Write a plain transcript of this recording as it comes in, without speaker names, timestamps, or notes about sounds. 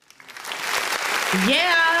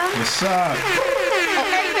Yeah. What's up?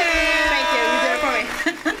 Hey there. Thank you. You did it for me.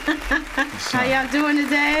 What's How up? y'all doing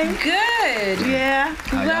today? Good. Yeah.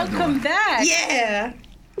 How y'all Welcome doing? back. Yeah.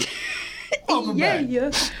 Welcome back.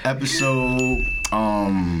 Episode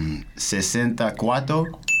 64.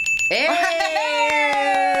 Hey.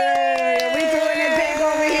 We doing it big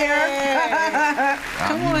over here.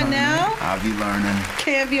 Come on now. I'll be learning.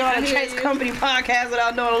 Can't be on a hear Chase you. Company podcast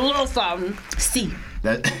without doing a little something. See.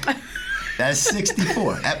 That's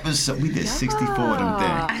 64 episode. We did 64 of them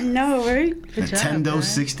things. I know, right? Nintendo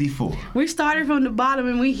 64. We started from the bottom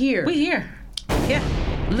and we here. We here. Yeah.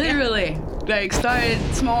 Literally. Like started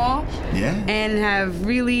small Yeah. and have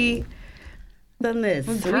really done this.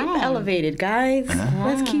 We've grown. elevated, guys.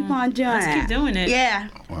 Let's keep on doing Let's keep doing it. Yeah.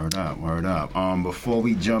 Word up, word up. Before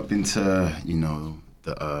we jump into,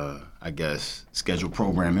 the I guess scheduled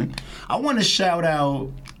programming, I want to shout out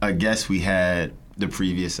a guest we had the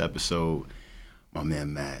previous episode, my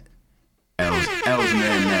man Matt. L's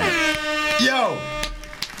man Matt. Yo!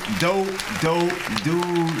 Dope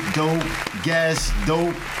dude, dope guest,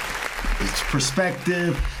 dope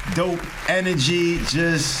perspective, dope energy,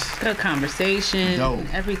 just Good conversation. Dope.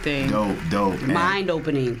 Everything. dope. And- Mind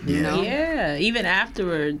opening, you Yeah. know? Yeah. Even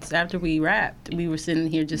afterwards, after we wrapped, we were sitting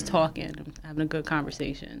here just talking, having a good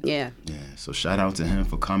conversation. Yeah. Yeah, so shout out to him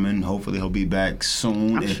for coming. Hopefully he'll be back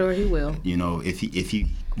soon. I'm sure he will. If he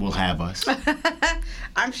will have us.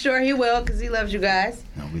 I'm sure he will because he loves you guys.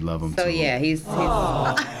 No, we love him So too. yeah, he's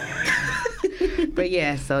but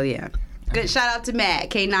yeah, so yeah. Good shout out to Matt,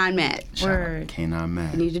 K9 Matt. Shout out Word. to K9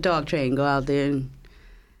 Man. Need your dog train. Go out there and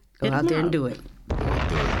Hit him up. do it. Do it.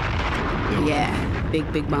 Yeah.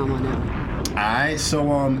 Big bomb on that one. All right, so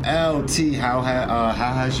LT, how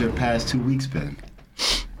has your past 2 weeks been?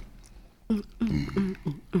 I'm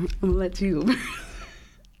gonna let you.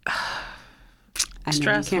 I know you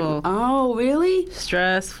Stressful. can't- Oh, really?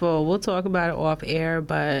 Stressful. We'll talk about it off air,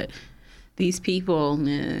 but these people,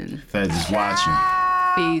 man, Feds is watching.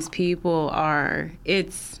 these people are,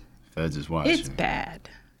 Feds is watching. it's bad.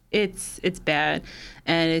 It's bad.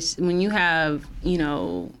 And it's when you have,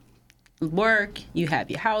 work, you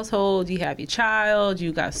have your household, you have your child,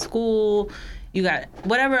 you got school, you got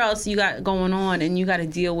whatever else you got going on, and you got to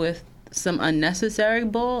deal with some unnecessary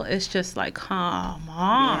bull. It's just like, come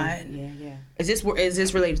on. Yeah. Is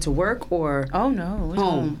this related to work or? Oh no, it's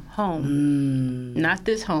home. Not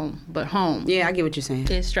this home, but home. Yeah, I get what you're saying.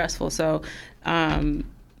 It's stressful. So I'm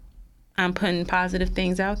putting positive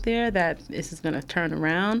things out there that this is going to turn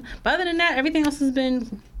around. But other than that, everything else has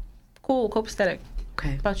been cool, copacetic. Okay.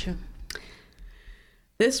 How about you?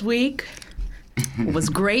 This week was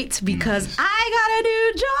great because I got a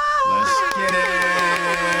new job. Let's get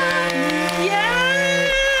it.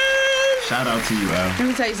 Yes. Shout out to you, Al. Let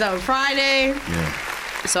me tell you something. Friday. Yeah.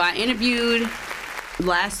 So I interviewed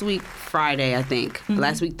last week Friday, I think.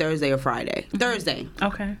 Last week Thursday or Friday. Thursday.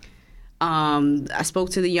 Okay. I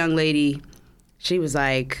spoke to the young lady. She was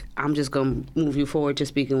like, "I'm just gonna move you forward to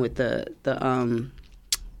speaking with the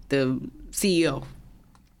CEO."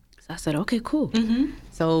 So I said, "Okay, cool."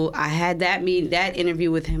 So I had that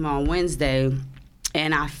interview with him on Wednesday,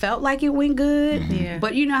 and I felt like it went good. Yeah.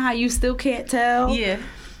 But you know how you still can't tell. Yeah.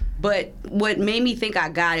 But what made me think I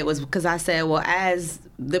got it was because I said, well, as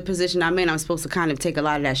the position I'm in, I'm supposed to kind of take a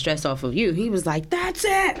lot of that stress off of you. He was like, that's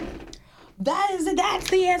it. That's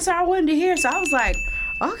the answer I wanted to hear. So I was like,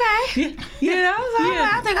 okay. You know, so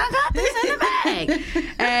I think I got this in the bag.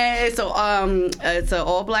 And so it's an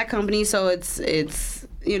all-black company, so it's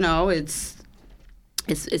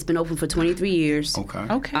been open for 23 years.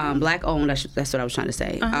 Okay. Black owned, that's what I was trying to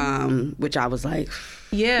say. Which I was like,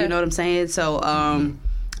 Yeah. you know what I'm saying? So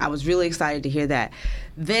I was really excited to hear that.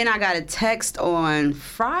 Then I got a text on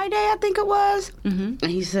Friday, I think it was, and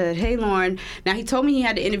he said, "Hey, Lauren." Now he told me he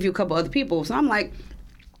had to interview a couple other people, so I'm like,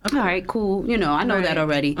 all right, cool. You know, I know that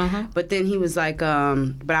already. But then he was like,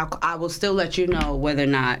 but I will still let you know whether or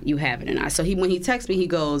not you have it or not. So when he texts me, he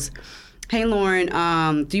goes, "Hey,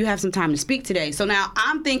 Lauren, do you have some time to speak today?" So now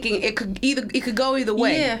I'm thinking it could go either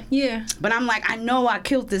way. Yeah. But I'm like, I know I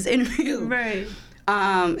killed this interview. Right.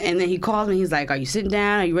 And then he called me. He's like, "Are you sitting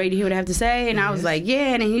down? Are you ready to hear what I have to say?" And I was like,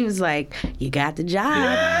 "Yeah." And then he was like, "You got the job."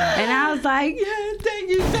 And I was like, "Yeah, thank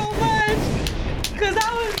you so much," because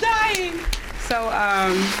I was dying. So,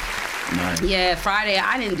 Nice. yeah, Friday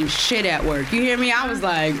I didn't do shit at work. You hear me? I was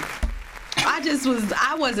like,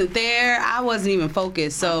 I wasn't there. I wasn't even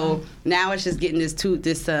focused. So now it's just getting this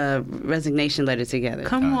resignation letter together.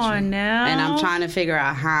 Come on now. And I'm trying to figure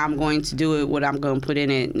out how I'm going to do it, what I'm going to put in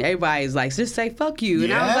it. And everybody's like, just say fuck you.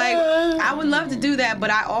 And I was like, I would love to do that, but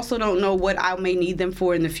I also don't know what I may need them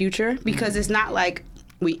for in the future because it's not like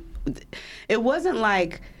it wasn't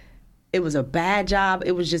like it was a bad job.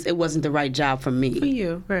 It was just it wasn't the right job for me. For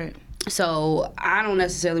you, right? So I don't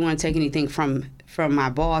necessarily want to take anything from my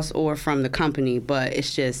boss or from the company, but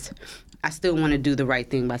it's just I still want to do the right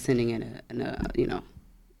thing by sending in a you know.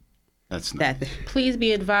 That's nice. Please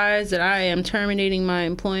be advised that I am terminating my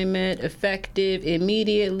employment effective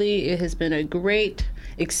immediately. It has been a great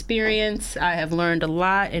experience. I have learned a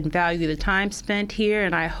lot and value the time spent here,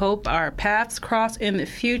 and I hope our paths cross in the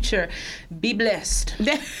future. Be blessed.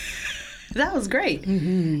 That was great,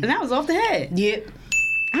 and that was off the head. Yep.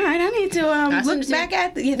 All right, I need to look back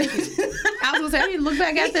at I was gonna say I need to look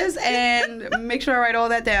back at this and make sure I write all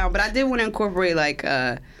that down. But I did want to incorporate like,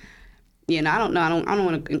 I don't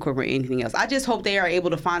want to incorporate anything else. I just hope they are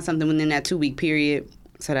able to find something within that 2-week period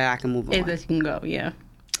so that I can move on. If this can go, yeah.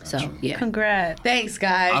 So yeah. Congrats. Thanks,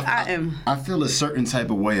 guys. I feel a certain type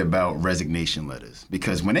of way about resignation letters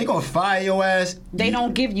because when they gonna fire your ass, they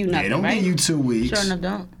don't give you nothing. They don't give you 2 weeks. Sure enough,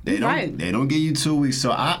 don't. They don't. Right. They don't give you 2 weeks.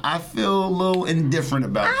 So I feel a little indifferent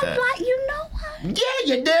about that. I'm like, you know what?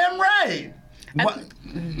 Yeah, you're damn right.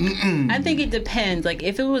 I think it depends. Like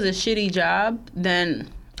if it was a shitty job, then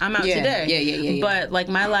I'm out today. Yeah. But like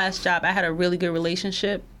my last job, I had a really good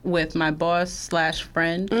relationship with my boss /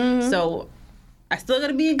 friend. So I still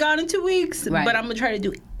gotta be gone in 2 weeks, but I'm gonna try to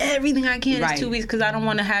do everything I can in 2 weeks because I don't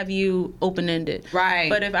want to have you open ended. Right.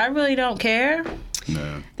 But if I really don't care,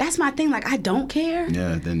 No. That's my thing. Like I don't care.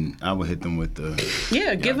 Yeah, then I would hit them with the.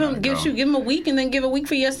 give them a week and then give a week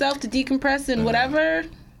for yourself to decompress and whatever.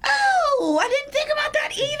 Oh, I didn't think about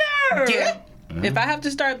that either. Yeah. If I have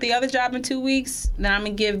to start the other job in 2 weeks, then I'm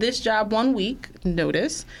gonna give this job 1 week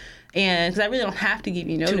notice. And because I really don't have to give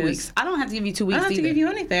you notice. 2 weeks. I don't have to give you 2 weeks. I don't have either. to give you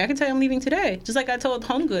anything. I can tell you I'm leaving today. Just like I told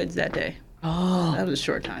Home Goods that day. Oh. That was a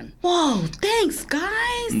short time. Whoa, thanks,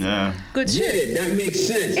 guys. Yeah. Good shit. Yeah, that makes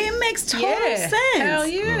sense. It makes total sense. Hell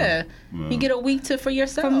yeah. You get a week for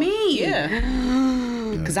yourself. For me. Yeah.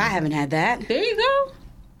 Because I haven't had that. There you go.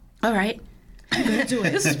 All right. I'm going to do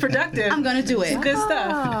it. This is productive. I'm going to do it. Good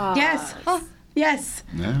stuff. Yes. Yes.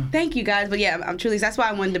 Yeah. Thank you, guys. But yeah, I'm truly, that's why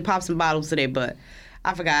I wanted to pop some bottles today, but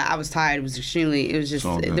I forgot. I was tired. It was just,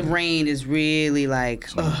 the rain is really like,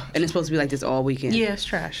 and it's supposed to be like this all weekend. Yeah, it's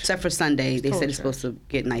trash. Except for Sunday. They said it's supposed to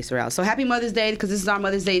get nicer out. So happy Mother's Day, because this is our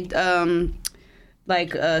Mother's Day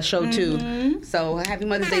show too. So happy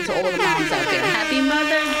Mother's Day to all the moms out there. Happy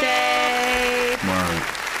Mother's Day. Word.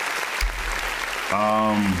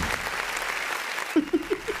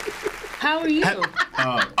 How are you? Yeah.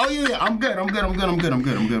 I'm good.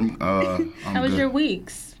 How was your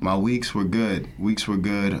weeks? My weeks were good.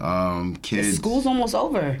 Kids. School's almost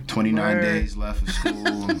over. 29 days left of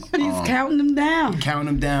school. He's counting them down. Counting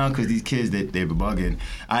them down because these kids, they were bugging.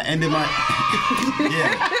 I ended my...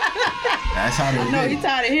 yeah. That's how they No, did. you're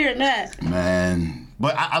tired of hearing that. Man.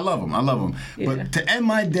 But I love them. Yeah. But to end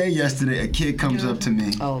my day yesterday, a kid comes up to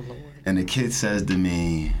me. Oh, Lord. And the kid says to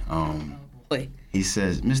me, Wait. he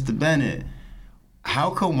says, Mr. Bennett, how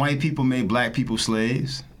come white people made black people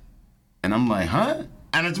slaves? And I'm like, huh?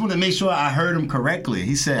 And I just want to make sure I heard him correctly.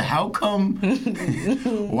 He said, how come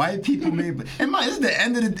white people made... And this is the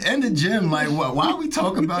end of gym. Like, why are we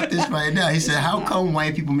talking about this right now? He said, how come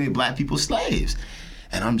white people made black people slaves?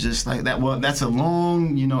 And I'm just like, that's a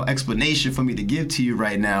long, explanation for me to give to you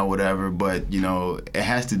right now, whatever. But, it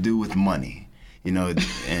has to do with money,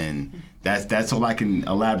 and that's all I can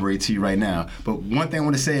elaborate to you right now. But one thing I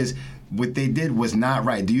want to say is, what they did was not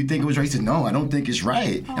right. Do you think it was right? He said, no, I don't think it's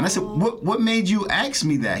right. And I said, what made you ask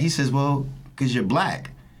me that? He says, well, because you're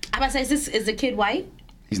black. I'm about to say, is the kid white?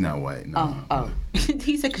 He's not white, no. Oh.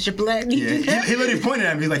 He said, because you're black. Yeah, he literally pointed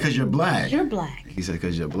at me, like, because you're black. You're black. He said,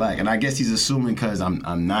 because you're black. And I guess he's assuming because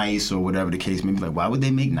I'm nice or whatever the case may be. Like, why would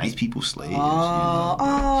they make nice people slaves?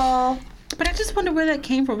 Oh. But I just wonder where that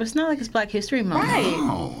came from. It's not like it's Black History Month. Right.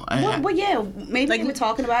 No. Well, yeah, maybe they were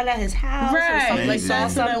talking about it at his house. Right. Or something. Like,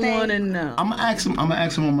 that's what I want to something. know. I'm gonna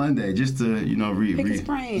ask him on Monday just to read. Pick his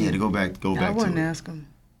brain. Yeah, to go back I to wouldn't it. ask him.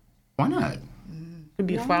 Why not? It'd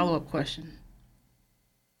be a follow-up question.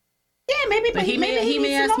 Yeah, maybe, But he maybe may needs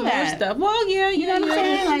to ask know more that. stuff. Well, yeah, You know what I'm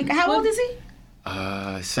saying? Like, how old is he?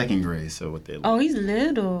 Second grade. So what they? Oh, he's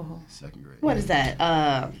little. Second grade. What is that?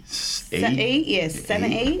 8? Yes,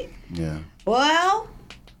 7, 8. Yeah. Well,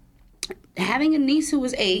 having a niece who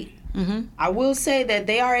was 8, I will say that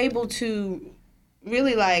they are able to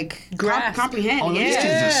really Grasp. comprehend. Oh, yeah. these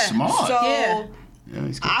kids are smart. So Yeah. Yeah,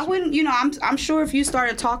 these kids I wouldn't, I'm sure if you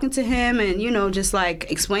started talking to him and just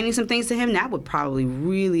explaining some things to him, that would probably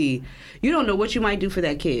really, you don't know what you might do for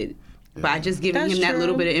that kid. By just giving That's him that true.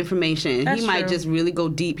 little bit of information, That's he might true. just really go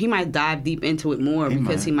deep. He might dive deep into it more because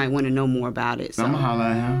might. he might want to know more about it. So I'm gonna holler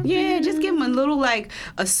at him. yeah, just give him a little like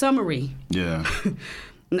a summary, Yeah.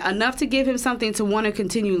 enough to give him something to want to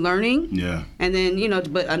continue learning. Yeah. And then,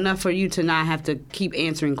 but enough for you to not have to keep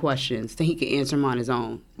answering questions, that he can answer them on his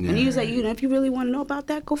own. Yeah. And you say, if you really want to know about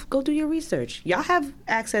that, go do your research. Y'all have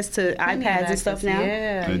access to iPads and stuff now.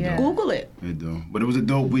 Yeah, They yeah. do. Google it. They do. But it was a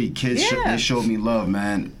dope week. Kids, Yeah. they showed me love,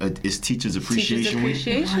 man. It's Teachers Appreciation Week.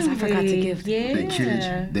 Appreciation I forgot to Week. give- Yeah. The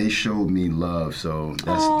kids, they showed me love, so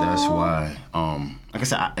that's why. Like I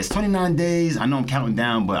said, it's 29 days. I know I'm counting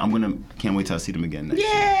down, but can't wait till I see them again next year.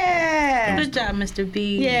 Yeah. Good job, Mr.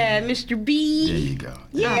 B. Yeah, Mr. There B. you go.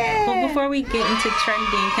 Yeah. Well, before we get into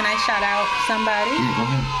trending, can I shout out somebody? Yeah, go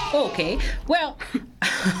ahead. Okay. Well,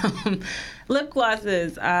 lip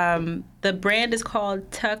glosses. The brand is called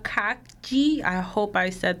Takagi. I hope I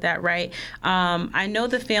said that right. I know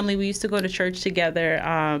the family. We used to go to church together,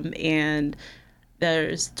 and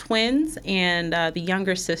there's twins and the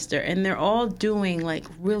younger sister, and they're all doing like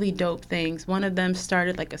really dope things. One of them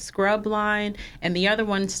started like a scrub line, and the other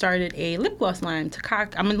one started a lip gloss line. I'm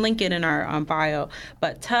gonna link it in our bio,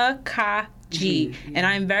 but Takagi. And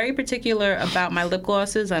I'm very particular about my lip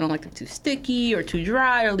glosses. I don't like them too sticky or too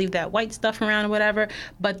dry or leave that white stuff around or whatever.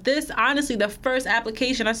 But this, honestly, the first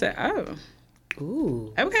application, I said, oh.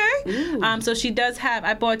 Ooh. Okay. So she does have,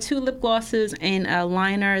 I bought 2 lip glosses and a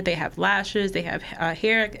liner. They have lashes. They have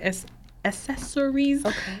hair accessories.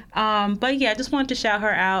 Okay. But yeah, I just wanted to shout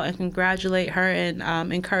her out and congratulate her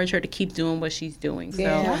and encourage her to keep doing what she's doing. So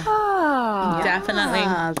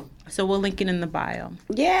definitely. So we'll link it in the bio.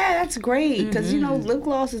 Yeah, that's great. Because, lip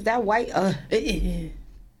gloss is that white.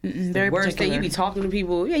 Very Worst thing, particular. you be talking to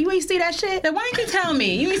people. Yeah, you ain't see that shit? Then why didn't you tell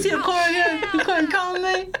me? You ain't see the corner here? You couldn't call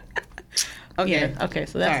me? Okay. Yeah, okay,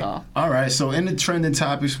 so that's all. All right, so in the trending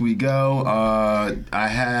topics we go. I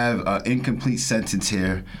have an incomplete sentence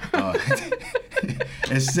here.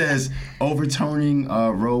 It says overturning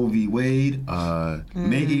Roe v. Wade,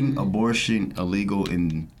 making abortion illegal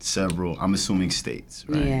in several, I'm assuming, states,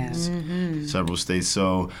 right? Yes. Several states.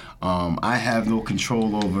 So I have no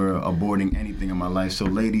control over aborting anything in my life. So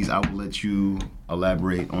ladies, I will let you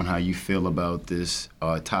elaborate on how you feel about this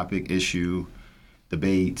topic, issue,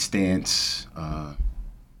 debate, stance.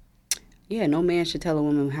 Yeah, no man should tell a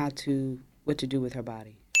woman what to do with her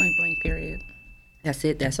body. Point blank, period. That's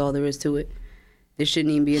it. That's all there is to it. There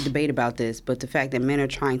shouldn't even be a debate about this. But the fact that men are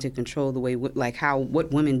trying to control the way, what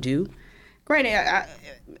women do, great.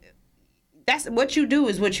 That's what you do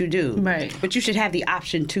is what you do. Right. But you should have the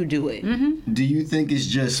option to do it. Do you think it's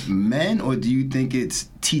just men, or do you think it's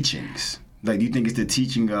teachings? Like, do you think it's the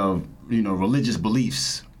teaching of, religious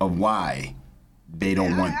beliefs of why they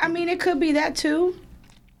don't want I mean, it could be that too.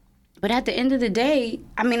 But at the end of the day,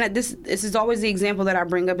 I mean, this is always the example that I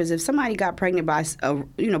bring up is if somebody got pregnant by,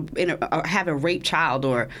 have a raped child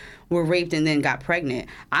or were raped and then got pregnant,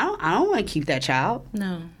 I don't want to keep that child.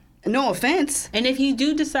 No. No offense. And if you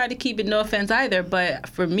do decide to keep it, no offense either, but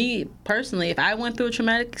for me personally, if I went through a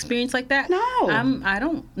traumatic experience like that, No. I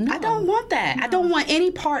don't want that. I don't want any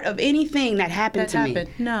part of anything that happened to me.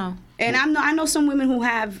 No. And I know some women who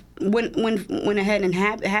have went ahead and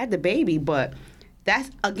had the baby, but that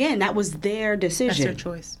was their That's decision. their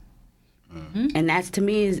choice. And that's, to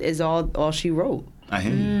me, is all she wrote. I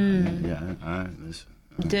hear you. Yeah, listen.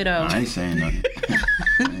 Ditto. I ain't saying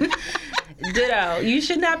nothing. Ditto. You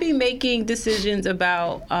should not be making decisions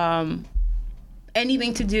about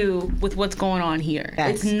anything to do with what's going on here.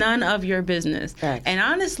 Facts. It's none of your business. Facts. And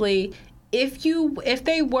honestly, if this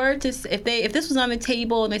was on the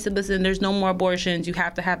table and they said, listen, there's no more abortions, you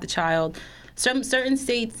have to have the child. Certain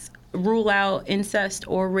states rule out incest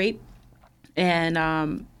or rape, and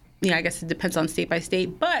I guess it depends on state by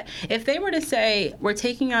state. But if they were to say, we're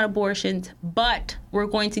taking out abortions, but we're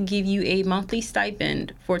going to give you a monthly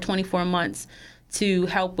stipend for 24 months to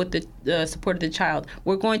help with the support of the child.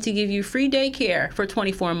 We're going to give you free daycare for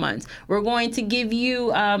 24 months. We're going to give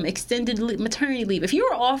you extended maternity leave. If you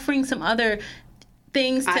were offering some other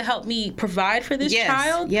things to help me provide for this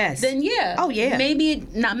child, then yeah. Oh, yeah. Maybe,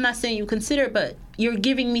 I'm not saying you consider it, but you're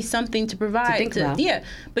giving me something to provide. think about. Yeah.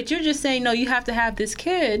 But you're just saying, no, you have to have this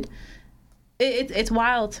kid. It's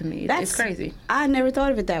wild to me. It's crazy. I never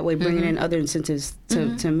thought of it that way, bringing in other incentives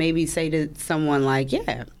to maybe say to someone like,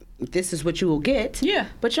 yeah, this is what you will get. Yeah.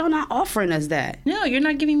 But y'all not offering us that. No, you're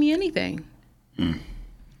not giving me anything.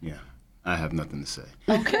 Yeah. I have nothing to say.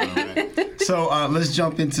 Okay. So let's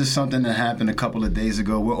jump into something that happened a couple of days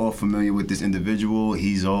ago. We're all familiar with this individual.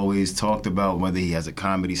 He's always talked about whether he has a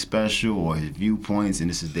comedy special or his viewpoints, and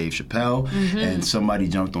this is Dave Chappelle. Mm-hmm. And somebody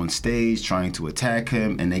jumped on stage trying to attack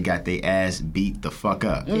him, and they got their ass beat the fuck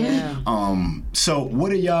up. Yeah. So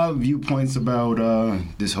what are y'all viewpoints about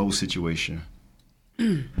this whole situation?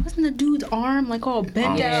 Wasn't the dude's arm like all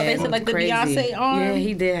bent out? They said like the Crazy. Beyonce arm. Yeah,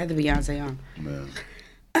 he did have the Beyonce arm. Man.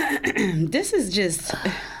 This is just,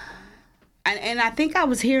 and I think I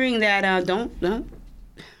was hearing that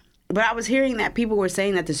but I was hearing that people were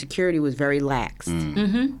saying that the security was very lax.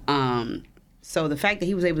 So the fact that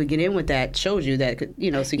he was able to get in with that shows you that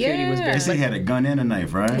security was very. They said he had a gun and a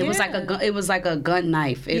knife, right? It was like a gun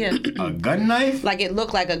knife. A gun knife? Like it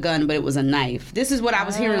looked like a gun, but it was a knife. This is what I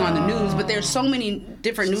was hearing on the news. But there's so many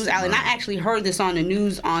different news outlets. And I actually heard this on the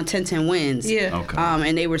news on 1010 Wins. Yeah. Okay.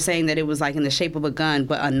 And they were saying that it was like in the shape of a gun,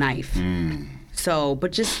 but a knife. So,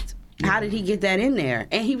 but just. How did he get that in there?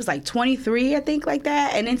 And he was like 23, I think, like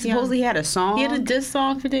that. And then supposedly he had a song. He had a diss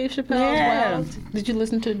song for Dave Chappelle as well. Did you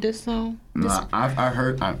listen to a diss song? No, I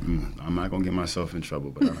heard. I'm not gonna get myself in trouble,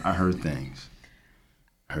 but I heard things.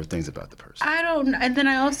 I heard things about the person. I don't know. And then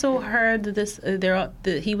I also heard that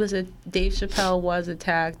Dave Chappelle was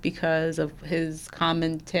attacked because of his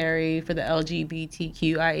commentary for the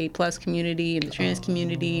LGBTQIA plus community and the trans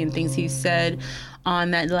community and things he said on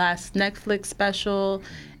that last Netflix special.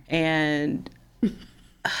 And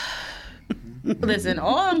listen,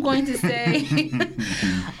 all I'm going to say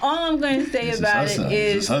about it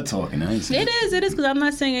is it's her talking. It is because I'm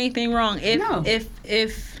not saying anything wrong. If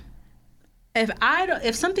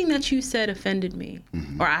something that you said offended me,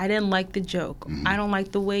 or I didn't like the joke, I don't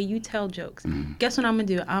like the way you tell jokes. Guess what I'm gonna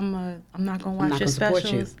do? I'm not gonna watch your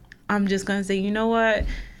specials. I'm just gonna say, you know what?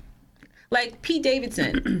 Like Pete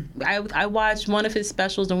Davidson, I watched one of his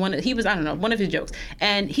specials and one of his jokes,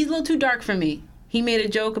 and he's a little too dark for me. He made a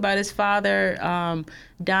joke about his father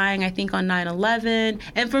dying, I think, on 9/11,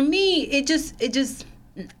 and for me, it just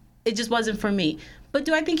wasn't for me. But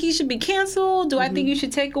do I think he should be canceled? Do I think you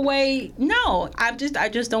should take away? No, I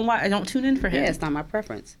just don't watch. I don't tune in for him. Yeah, it's not my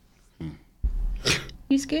preference.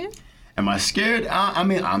 You scared? Am I scared? I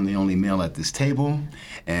mean, I'm the only male at this table,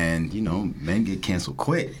 and men get canceled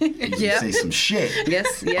quick. You say some shit.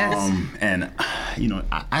 Yes. And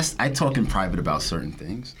I talk in private about certain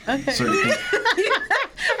things. Okay. Certain things.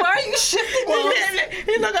 Why are you shifting?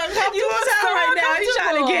 He look uncomfortable right now. He's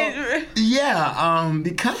trying to get. Yeah,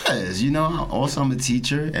 because also I'm a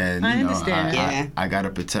teacher, and I understand. I gotta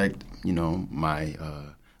protect my.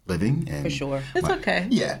 Living and For sure. It's okay.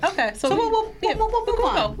 Yeah. Okay. So we'll go. We'll go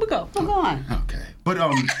on. Okay. But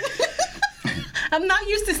I'm not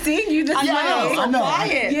used to seeing you this way. I know.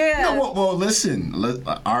 Quiet. Yeah. No, well, listen.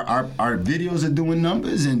 Our videos are doing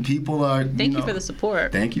numbers, and people are. Thank you for the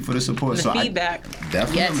support. Thank you for the support. The feedback.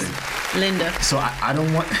 Definitely. Yes. Linda. So I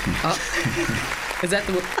don't want. Is that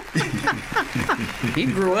the? He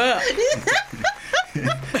grew up.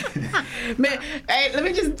 Man, hey,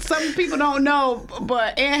 some people don't know,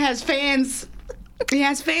 but Aaron has fans. He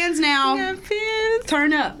has fans now. Yeah, fans.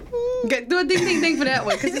 Turn up. Do a ding for that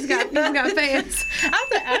one, because he's got fans. I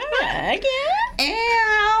said, I can't.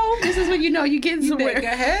 Ow. This is when you get somewhere. Go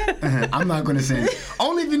ahead. I'm not going to say it.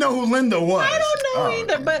 Only if you know who Linda was. I don't know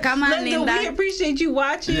either, but Come on, Linda, Linda. we appreciate you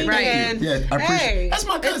watching. Right. And Yeah, I appreciate hey, That's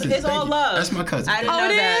my cousin. It's Thank all you. love. That's my cousin. I didn't Oh, know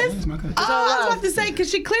it that. is? That's my cousin. Oh, I was about to say, because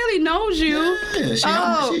she clearly knows you. Yeah,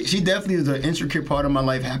 she definitely is an intricate part of my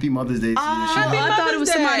life. Happy Mother's Day to you. Happy I thought it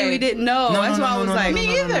was somebody Mother's we Day. didn't know. No, That's no, why I no, was no, like, no, Me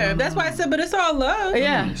no, either. That's why I said, but it's all love.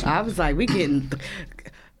 yeah. I was like, we getting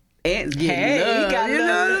Aunt's getting Hey, love. you got You know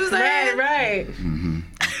love. what I'm saying? Right.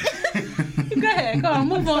 Go ahead. Go on.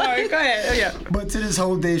 Move on. Go ahead. Oh, yeah. But to this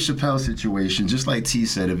whole Dave Chappelle situation, just like T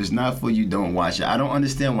said, if it's not for you, don't watch it. I don't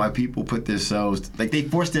understand why people they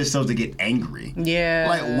force themselves to get angry. Yeah.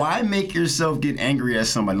 Like, why make yourself get angry at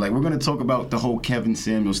somebody? Like, we're going to talk about the whole Kevin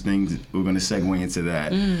Samuels thing. We're going to segue into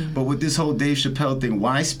that. But with this whole Dave Chappelle thing,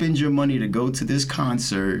 why spend your money to go to this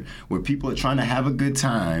concert where people are trying to have a good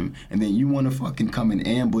time, and then you want to fucking come and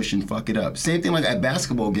ambush and fuck it up? Same thing like at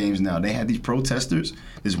basketball games now. They had these protesters.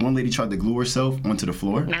 This one lady tried to glue herself onto the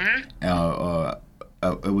floor. It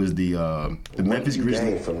was the Memphis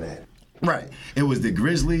Grizzlies. From that. Right. It was the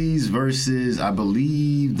Grizzlies versus, I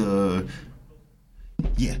believe, I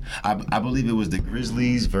believe it was the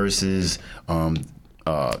Grizzlies versus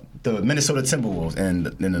the Minnesota Timberwolves, and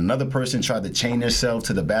then another person tried to chain themselves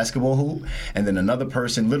to the basketball hoop, and then another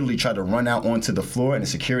person literally tried to run out onto the floor, and the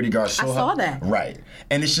security guard saw that. Right.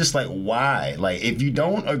 And it's just like, why? Like, if you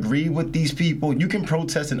don't agree with these people, you can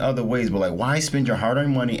protest in other ways, but like, why spend your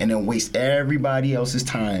hard-earned money and then waste everybody else's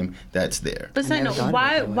time that's there? But I know,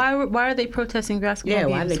 why are they protesting basketball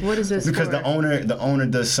games? What is this Because for? the owner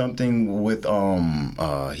does something with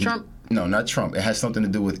Trump? No, not Trump. It has something to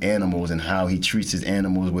do with animals and how he treats his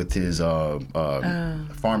animals with his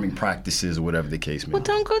farming practices or whatever the case may be. Well,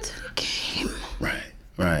 don't go to the game.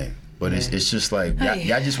 Right. But it's just like,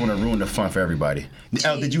 y'all just want to ruin the fun for everybody.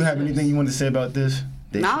 Elle, did you have anything you wanted to say about this?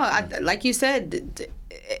 No, like you said,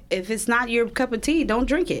 if it's not your cup of tea, don't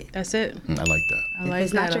drink it. That's it. I like that. If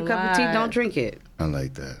it's not your cup of tea, don't drink it. I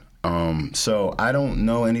like that. So I don't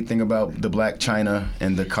know anything about the Black China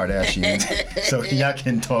and the Kardashians, so y'all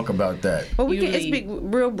can talk about that. Well, it's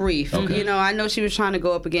real brief. Okay. You know, I know she was trying to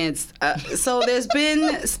go up against. So there's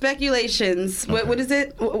been speculations. Okay. What is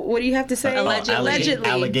it? What do you have to say? Allegedly.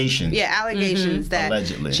 Allegations. Yeah, allegations that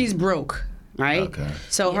Allegedly. she's broke. Right? Okay.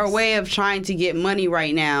 So her way of trying to get money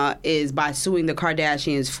right now is by suing the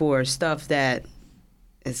Kardashians for stuff that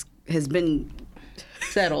has been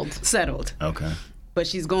settled. Okay. But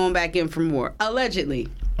she's going back in for more. Allegedly.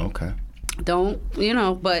 Okay.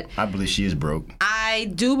 But I believe she is broke. I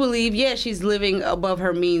do believe, she's living above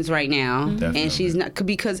her means right now. Definitely. And she's not,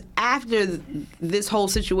 because after this whole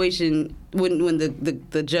situation, when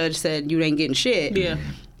the judge said you ain't getting shit,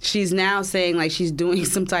 she's now saying like she's doing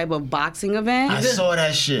some type of boxing event. I saw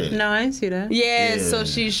that shit. No, I didn't see that. Yeah, so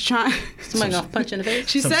she's trying. Somebody gonna punch in the face?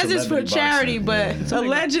 She says it's for charity, boxing. but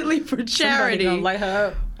allegedly for charity. Somebody gonna light her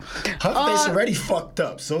up. Her face already fucked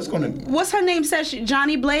up, so it's gonna. What's her name? Says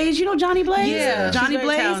Johnny Blaze. You know Johnny Blaze? Yeah, Johnny she's very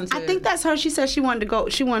Blaze. talented. I think that's her. She said she wanted to go.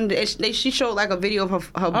 She showed like a video of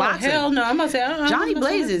her boxing. Hell no! I'm gonna say Johnny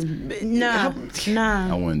Blaze is nah.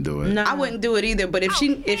 I wouldn't do it. Nah. I wouldn't do it either. But if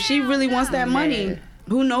she really wants that money,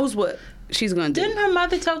 who knows what she's gonna do? Didn't her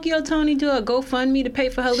mother Tokyo Tony do a GoFundMe to pay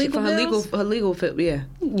for her legal bills? Her legal yeah.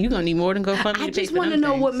 You gonna need more than GoFundMe. I to pay just for want to them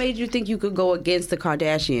know things. what made you think you could go against the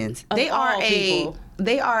Kardashians. Of They are all a people.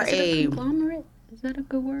 they are Is it a a conglomerate? Is that a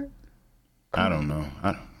good word? I don't know.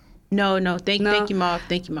 No. Thank you, Marv.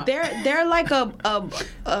 Thank you, Marv. they're like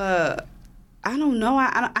a I don't know.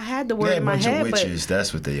 I had the word They're a in my bunch head, of witches.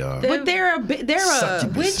 That's what they are. but they're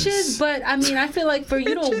Succubuses. Witches, but I mean, I feel like for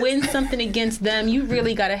you to win something against them, you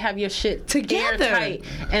really got to have your shit Together. airtight.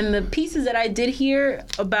 And the pieces that I did hear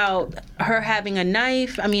about her having a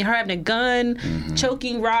knife, her having a gun,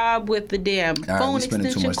 choking Rob with the damn right, phone we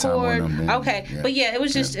spending too extension much time on cord. them, man. Okay, Yeah. but yeah, it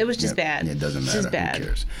was just bad. Yeah, it doesn't matter. Just bad. Who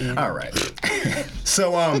cares? All right.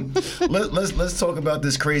 So let's talk about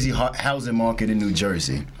this crazy housing market in New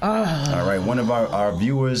Jersey. All right. One of our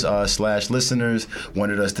viewers / listeners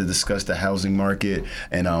wanted us to discuss the housing market,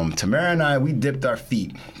 and Tamara and I, we dipped our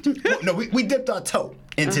feet. No, we dipped our toe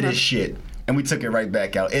into this shit, and we took it right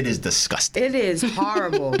back out. It is disgusting. It is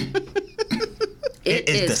horrible. It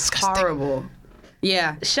is disgusting. Horrible.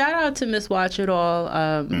 Yeah. Shout out to Miss Watch It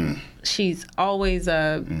All. She's always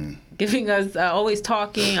giving us, always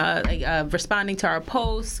talking, responding to our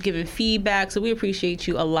posts, giving feedback. So we appreciate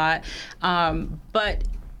you a lot. But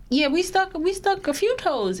yeah, we stuck a few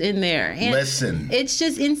toes in there. And Listen. it's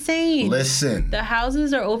just insane. Listen. The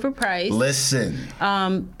houses are overpriced. Listen.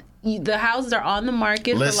 The houses are on the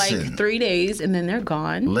market for Listen. like 3 days and then they're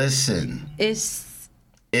gone. Listen. It's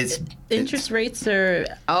It's interest rates are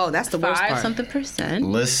That's the worst part.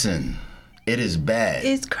 5-something%. Listen. It is bad.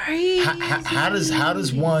 It's crazy. How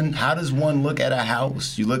does one look at a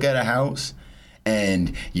house? You look at a house,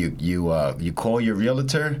 and you call your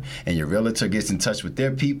realtor, and your realtor gets in touch with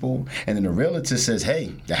their people, and then the realtor says,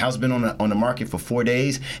 "Hey, the house been on the market for 4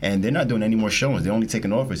 days, and they're not doing any more showings. They're only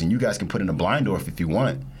taking offers, and you guys can put in a blind offer if you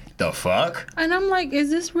want." The fuck? And I'm like, is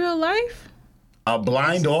this real life? A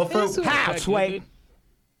blind offer? How, Sway?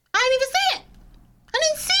 I didn't even see it. I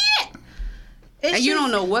didn't see it. It's And you don't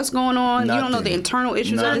know what's going on. You don't know the Nothing. internal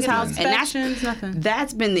issues of this Nothing. house, and Inspections, nothing.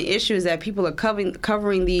 that's been the issue, is that people are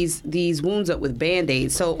covering these wounds up with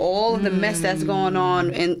Band-Aids. So all of the mess that's going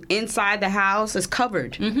on inside the house is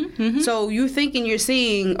covered. So you're thinking you're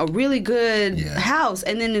seeing a really good house,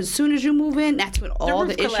 and then as soon as you move in, that's when all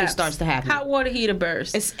the issues starts to happen. Hot water heater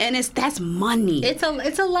burst. That's money. It's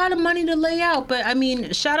a lot of money to lay out, but I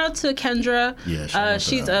mean, shout out to Kendra. Yeah, shout out to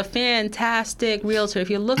she's her. a fantastic realtor. If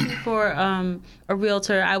you're looking for a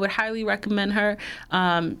realtor, I would highly recommend her.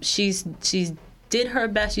 She's did her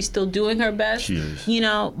best. She's still doing her best. She is.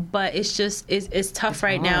 But it's just it's tough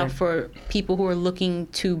right now hard. for people who are looking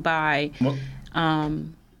to buy. Well,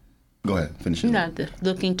 Go ahead, finish it. Not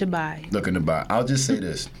looking to buy. Looking to buy. I'll just say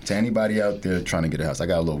this to anybody out there trying to get a house. I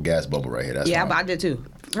got a little gas bubble right here. That's Yeah, fine. but I did too.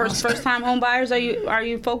 First time home buyers, are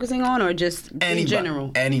you focusing on, or just in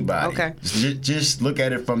general? Anybody. Okay. Just look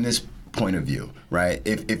at it from this point of view, right?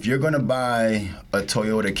 If you're gonna buy a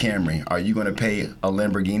Toyota Camry, are you gonna pay a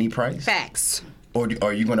Lamborghini price? Facts. Or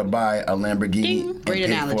are you gonna buy a Lamborghini and Great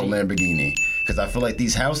pay analogy. for a Lamborghini? Because I feel like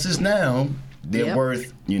these houses now, they're Yep.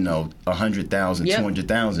 worth, $100,000, Yep.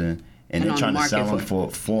 $200,000, and they're on trying the to sell them market for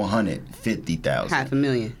 $450,000.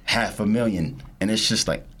 $500,000. $500,000. And it's just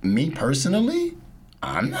like, me personally,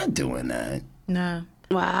 I'm not doing that. No.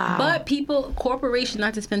 Wow. But corporations,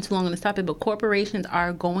 not to spend too long on this topic, but corporations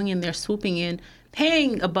are going in there, swooping in,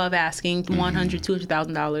 paying above asking $100,000,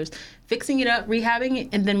 $200,000, fixing it up, rehabbing it,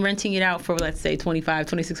 and then renting it out for, let's say, $2,500,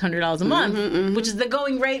 $2,600 a month, which is the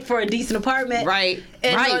going rate for a decent apartment Right.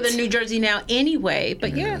 in Right. northern New Jersey now anyway.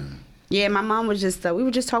 But Yeah, my mom was just, we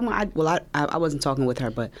were just talking about, I wasn't talking with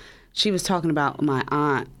her, but she was talking about my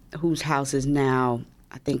aunt whose house is now,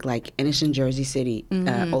 I think and it's in Jersey City,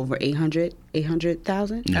 over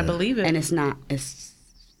 800,000. I believe it. And it's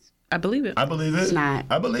I believe it. I believe it. It's not.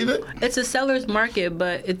 I believe it. It's a seller's market,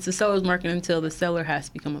 but it's a seller's market until the seller has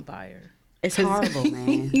to become a buyer. It's horrible,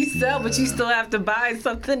 man. You sell, but you still have to buy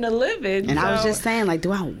something to live in. And I was so- just saying,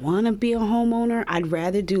 do I want to be a homeowner? I'd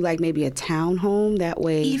rather do maybe a townhome. That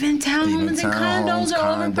way, Even townhomes and condos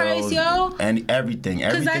are overpriced, yo. And everything.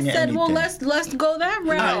 Because I Everything and said, well, anything. let's go that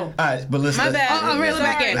route. All right, but listen. My bad. I'm really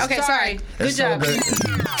back in. Okay, sorry. Good It's so job. good.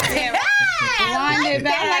 I like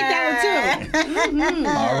that one too.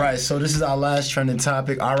 All right, so this is our last trending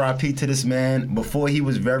topic. R.I.P. to this man. Before he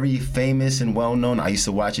was very famous and well known, I used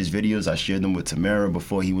to watch his videos. I shared them with Tamara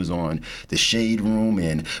before he was on The Shade Room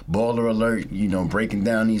and Baller Alert, breaking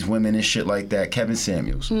down these women and shit like that. Kevin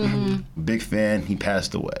Samuels. Big fan. He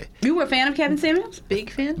passed away. You were a fan of Kevin Samuels? Big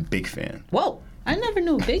fan? Big fan. Whoa. I never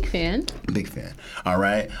knew big fan. Big fan. All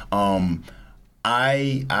right.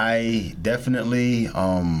 I definitely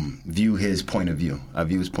view his point of view. I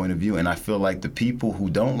view his point of view, and I feel like the people who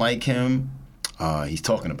don't like him, he's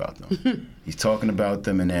talking about them. He's talking about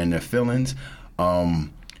them and their feelings.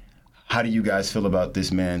 How do you guys feel about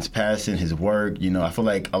this man's passing, his work? I feel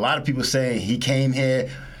like a lot of people saying he came here,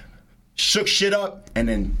 shook shit up, and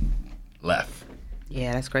then left.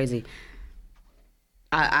 Yeah, that's crazy.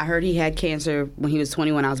 I heard he had cancer when he was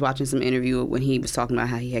 21. I was watching some interview when he was talking about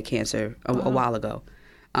how he had cancer a while ago.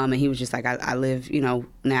 And he was just like, I live,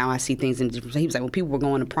 now I see things in different. He was like, when people were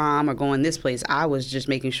going to prom or going this place, I was just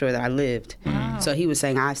making sure that I lived. Wow. So he was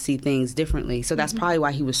saying, I see things differently. So that's probably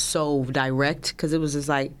why he was so direct, because it was just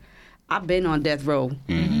like, I've been on death row.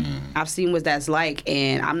 I've seen what that's like,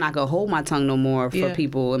 and I'm not going to hold my tongue no more for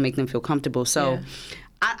people and make them feel comfortable. So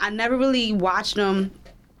I never really watched him.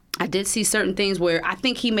 I did see certain things where I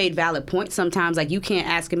think he made valid points sometimes, like you can't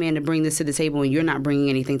ask a man to bring this to the table and you're not bringing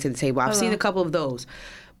anything to the table. I've seen a couple of those.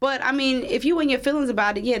 But, I mean, if you in your feelings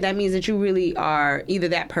about it, that means that you really are either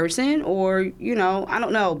that person or, I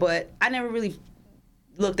don't know. But I never really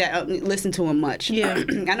listened to him much. Yeah.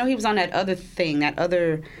 I know he was on that other thing,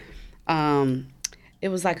 it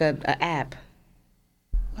was like a app.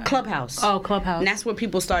 Clubhouse. Oh, Clubhouse. And that's where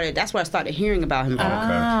I started hearing about him.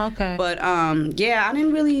 Okay. But I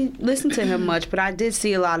didn't really listen to him much, but I did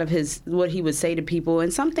see a lot of what he would say to people,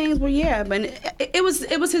 and some things were but it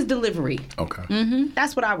was his delivery. Okay.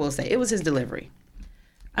 That's what I will say. It was his delivery.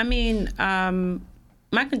 I mean,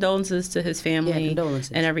 my condolences to his family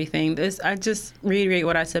condolences. and everything. I just reiterate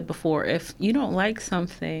what I said before. If you don't like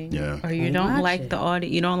something, or you don't watch like it. the audio,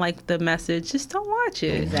 you don't like the message, just don't watch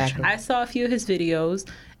it. Exactly. I saw a few of his videos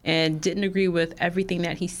and didn't agree with everything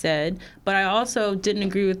that he said, but I also didn't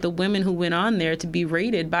agree with the women who went on there to be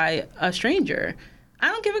rated by a stranger. I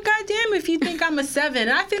don't give a goddamn if you think I'm a 7.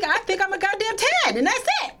 I think I'm a goddamn 10, and that's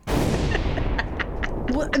it.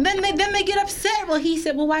 Well, then they get upset. Well, he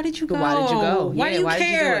said, well, why did you go? Why did you go? Why do you why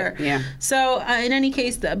care? Did you do it? Yeah. So in any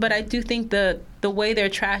case, but I do think the way they're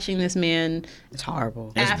trashing this man It's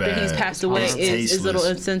horrible. It's after he's bad. passed away It's is a little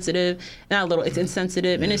tasteless. insensitive. Not a little, it's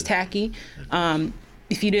insensitive and it's tacky.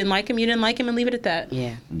 If you didn't like him, you didn't like him, and leave it at that.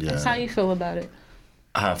 Yeah. That's how you feel about it.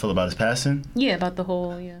 How I feel about his passing? Yeah, about the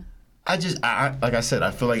whole, I like I said,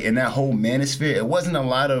 I feel like in that whole manosphere, it wasn't a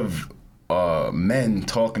lot of men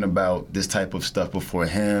talking about this type of stuff before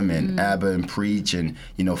him and ABBA and Preach and,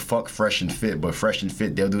 fuck Fresh and Fit. But Fresh and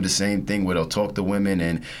Fit, they'll do the same thing where they'll talk to women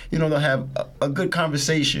and, they'll have a good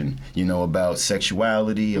conversation, about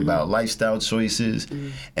sexuality, about lifestyle choices.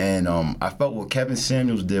 And I felt what Kevin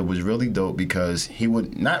Samuels did was really dope because he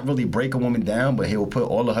would not really break a woman down, but he will put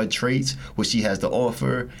all of her traits, what she has to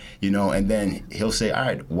offer, and then he'll say, all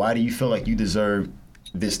right, why do you feel like you deserve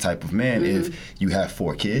this type of man if you have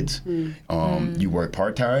 4 kids, you work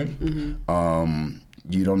part-time,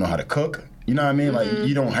 you don't know how to cook, you know what I mean? Like,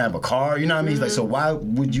 you don't have a car, you know what I mean? Like, so why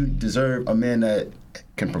would you deserve a man that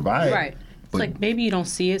can provide? Right. It's like, maybe you don't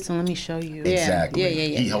see it, so let me show you. Exactly.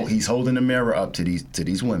 Yeah. He's holding the mirror up to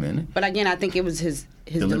these women. But again, I think it was his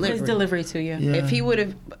delivery. His delivery to you. Yeah. If he would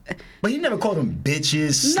have... But he never called them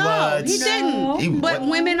bitches, No, sluts. he didn't. But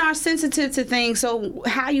women are sensitive to things, so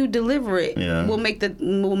how you deliver it will make the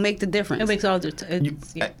difference. It makes all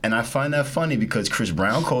the And I find that funny because Chris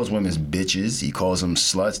Brown calls women bitches. He calls them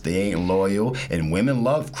sluts. They ain't loyal. And women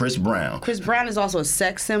love Chris Brown. Chris Brown is also a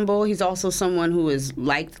sex symbol. He's also someone who is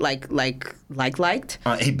liked. He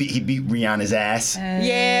beat Rihanna's ass.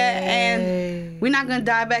 Yeah, and we're not gonna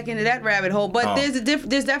dive back into that rabbit hole. But there's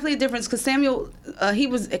definitely a difference because Samuel, he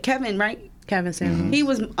was Kevin, right? Kevin Samuels. He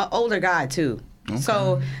was an older guy too,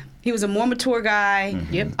 so he was a more mature guy.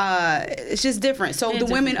 Yep. It's just different. So the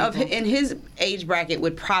women in his age bracket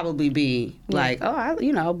would probably be like,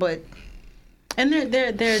 but. And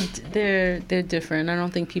they're different. I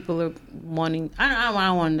don't think people are wanting. I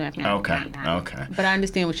don't want that. Okay. But I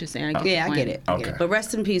understand what you're saying. I get it. Okay. But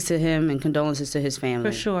rest in peace to him and condolences to his family.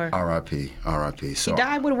 For sure. R.I.P. So He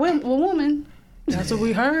died with a woman. That's what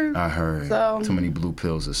we heard. I heard So- too many blue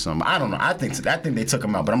pills or something. I don't know. I think they took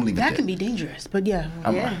him out, but I'm leaving That it can be dangerous, but yeah.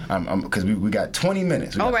 because we got 20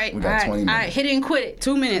 minutes. All right. We got 20 minutes. All right, hit it and quit it.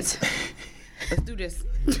 2 minutes. Let's do this.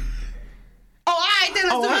 All right, then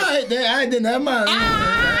let's do it. I didn't have mine.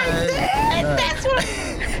 That's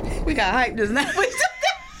what we got hyped just now.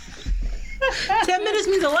 10 minutes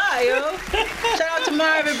means a lot, yo. Shout out to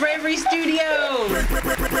Marv at Bravery Studio.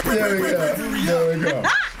 There we go.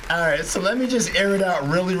 All right, so let me just air it out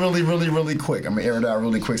really quick. I'm gonna air it out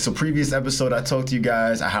really quick. So previous episode, I talked to you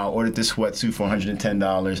guys how I ordered this sweatsuit for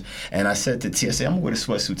 $110, and I said to T, I said, I'm gonna wear the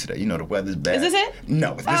sweatsuit today. You know the weather's bad. Is this it?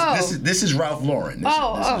 No, this is Ralph Lauren. This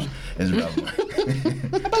is Ralph Lauren.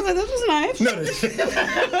 I was like, this was nice. No,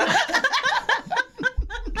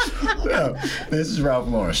 no, this is Ralph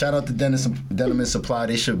Lauren. Shout out to Denim and Supply.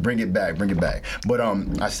 They should bring it back. But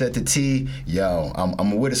I said to T, yo, I'm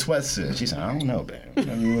gonna wear the sweatsuit. She said, I don't know, man.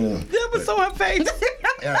 That was so her face.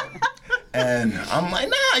 Yeah. And I'm like,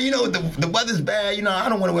 nah, the weather's bad. I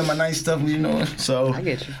don't want to wear my nice stuff. So I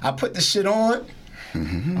get you. I put the shit on.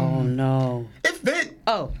 Oh no. It fit.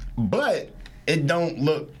 Oh. But it don't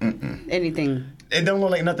look. Anything. It don't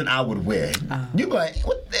look like nothing I would wear. You be like,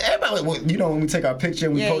 what? Everybody, when we take our picture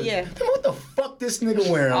and we post, what the fuck this nigga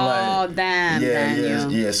wearing? Oh, damn.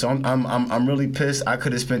 Yeah. So I'm really pissed. I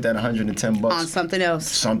could have spent that $110 on something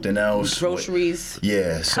else. Groceries.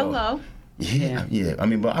 Yeah. So, Hello. Yeah. I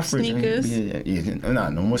mean, but I Sneakers. Yeah. Nah,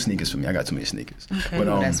 no more sneakers for me. I got too many sneakers. Okay.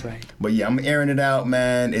 But, That's right. But yeah, I'm airing it out,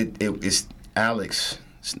 man. It's Alex.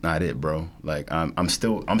 It's not it, bro. Like I'm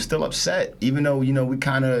still upset, even though we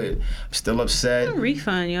kind of still upset.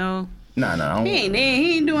 Refund, yo. Nah. He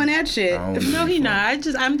ain't doing that shit. No, he not. I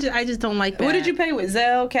just don't like that. What did you pay with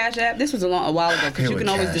Zelle, Cash App? This was a while ago because you can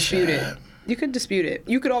always Cash dispute App. it. You could dispute it.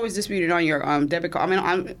 You could always dispute it on your debit card.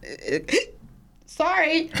 I mean,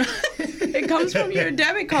 sorry. It comes from your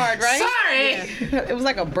debit card, right? Sorry. Yeah. It was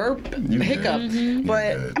like a burp hiccup.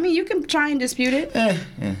 But I mean, you can try and dispute it.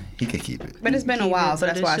 He could keep it. But it's been a while, so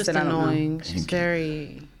that's why I said I don't know. It's just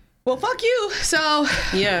very. Well, fuck you. So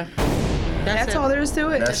Yeah. that's all there is to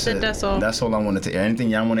it. That's all. That's all I wanted to air. Anything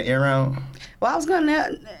y'all want to air out? Well, I was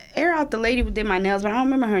gonna air out the lady who did my nails, but I don't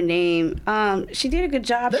remember her name. She did a good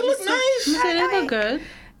job. They look nice. They look good.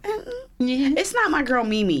 Yeah. It's not my girl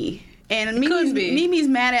Mimi, and Mimi's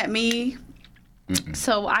mad at me.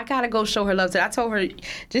 So I gotta go show her love today. I told her,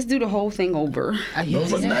 just do the whole thing over.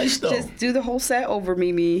 Those look nice though. Just do the whole set over,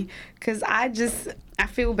 Mimi, because I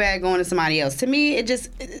feel bad going to somebody else. To me, it just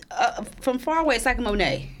from far away, it's like a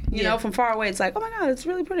Monet. You know, from far away, it's like, oh my God, it's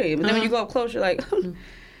really pretty. But then when you go up close, you're like,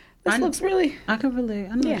 this looks really. I can relate.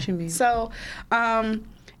 I know what you mean. So,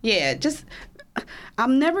 just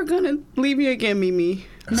I'm never gonna leave you again, Mimi.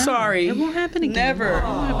 No, sorry. It won't happen again. Never. It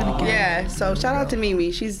won't happen again. Yeah. So shout out to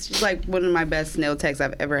Mimi. She's like one of my best nail techs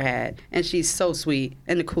I've ever had, and she's so sweet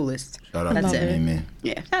and the coolest. Shout out That's to it. Mimi.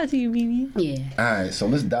 Yeah. Shout out to you, Mimi. Yeah. All right, so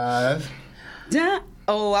let's dive.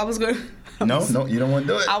 Oh, I was going. No, you don't want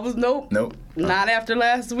to do it. I was nope. Not after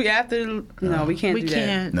last week. No, we can't do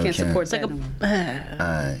that. We can't support It's like that.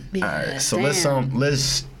 All right. So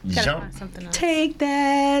let's jump. Take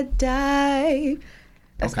that dive.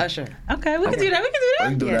 That's Okay. Usher. Okay, we can do that. We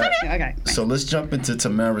can do that. Okay. So let's jump into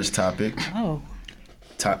Tamara's topic. Oh.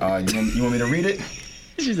 You want me to read it?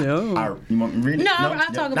 She said, oh. All right, you want me to read it? No,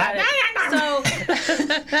 I'll talk about it. So,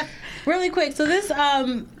 really quick. So this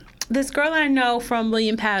this girl I know from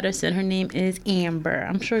William Patterson, her name is Amber.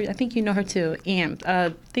 I think you know her too.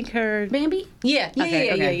 Think her Bambi?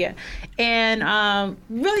 Yeah. And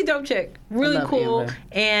really dope chick, really love cool. Amber.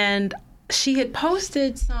 And she had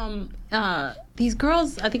posted some these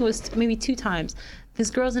girls. I think it was maybe 2 times. These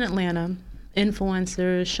girls in Atlanta,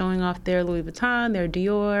 influencers showing off their Louis Vuitton, their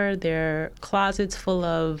Dior, their closets full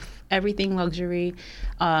of everything luxury,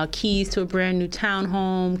 keys to a brand new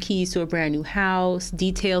townhome, keys to a brand new house,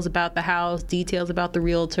 details about the house, details about the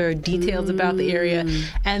realtor, details about the area.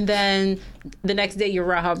 And then the next day you're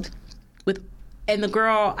robbed and the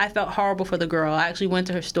girl, I felt horrible for the girl. I actually went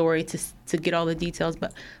to her story to get all the details,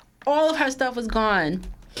 but all of her stuff was gone.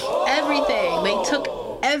 Everything. They took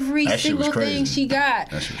every single thing she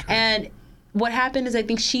got. And what happened is I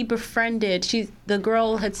think she befriended. The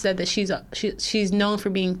girl had said that she's known for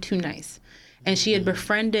being too nice, and she had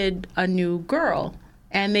befriended a new girl,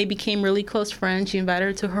 and they became really close friends. She invited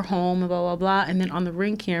her to her home and blah blah blah. And then on the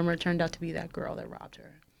Ring camera, it turned out to be that girl that robbed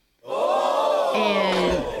her.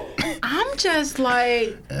 And I'm just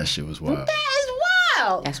like, that shit was wild. That is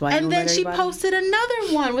wild. That's why. And then she posted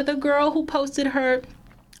another one with a girl who posted her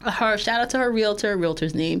shout out to her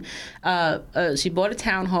realtor's name. She bought a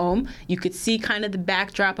townhome. You could see kind of the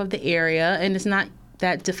backdrop of the area, and it's not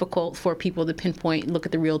that difficult for people to pinpoint, look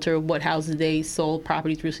at the realtor, what houses they sold,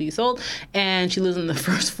 properties recently sold. And she lives on the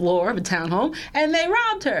first floor of a townhome, and they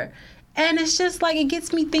robbed her. And it's just like, it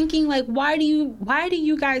gets me thinking, like, why do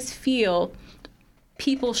you guys feel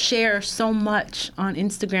people share so much on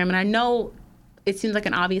Instagram? And I know it seems like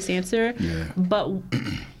an obvious answer, but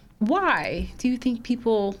why do you think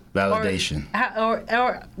people validation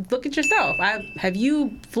or look at yourself? Have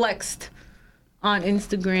you flexed on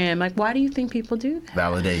Instagram? Like, why do you think people do that?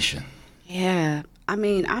 Validation. Yeah, I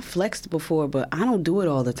mean, I flexed before, but I don't do it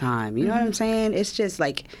all the time. You know what I'm saying? It's just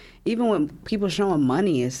like, even when people showing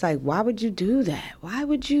money, it's like, why would you do that? Why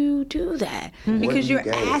would you do that? Because you're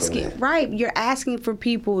asking, right? You're asking for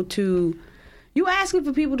people to. You asking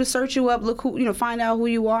for people to search you up, look who, find out who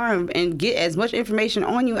you are, and get as much information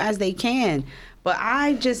on you as they can. But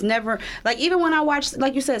I just never, like, even when I watch,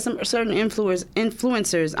 like you said, some certain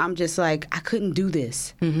influencers, I'm just like, I couldn't do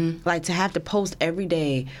this. Like, to have to post every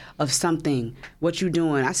day of something, what you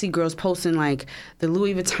doing. I see girls posting, like, the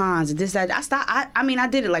Louis Vuittons, and this, that. I stopped. I mean, I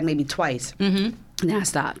did it, like, maybe twice. Then I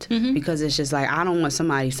stopped. Because it's just like, I don't want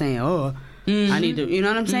somebody saying, oh, I need to, you know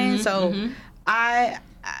what I'm saying? So,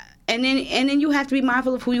 And then you have to be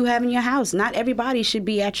mindful of who you have in your house. Not everybody should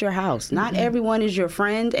be at your house. Not everyone is your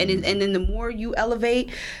friend. And then the more you elevate,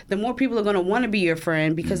 the more people are going to want to be your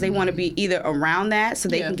friend, because they want to be either around that so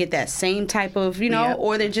they can get that same type of,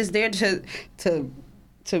 or they're just there to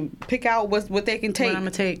pick out what they can take. What I'm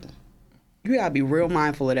going to take. You gotta be real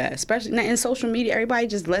mindful of that, especially in social media. Everybody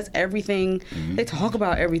just lets everything. They talk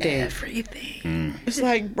about everything. It's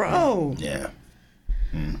like, bro. Yeah.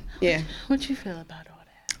 Yeah. What you feel about all that?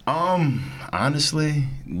 Honestly,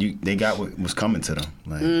 they got what was coming to them.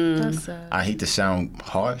 Like, I hate to sound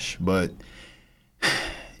harsh, but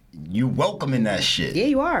you welcoming that shit. Yeah,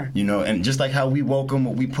 you are. And just like how we welcome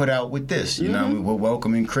what we put out with this, we're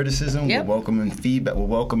welcoming criticism, we're welcoming feedback, we're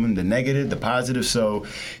welcoming the negative, the positive. So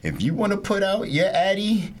if you want to put out your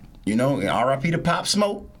Addy, RIP to Pop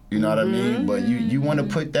Smoke, you know what I mean? But you want to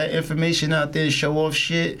put that information out there, show off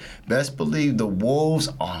shit, best believe the wolves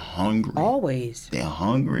are hungry. Always. They're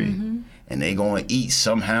hungry. And they going to eat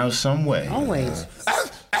somehow, some way. Always.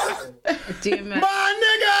 My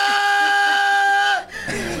nigga!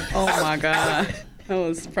 Oh my God. That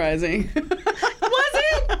was surprising. Was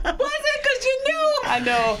it? Because you knew. I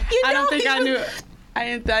know. I don't think I knew. I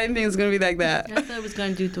didn't think it was going to be like that. I thought it was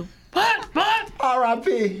going to do the But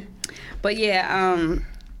R.I.P. But yeah,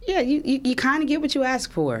 you kind of get what you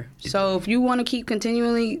ask for. So if you want to keep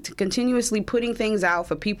continuously putting things out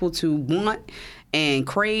for people to want and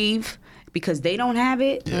crave because they don't have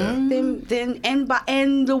it, then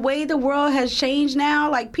the way the world has changed now,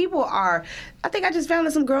 like, people are. I think I just found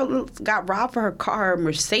that some girl got robbed for her car,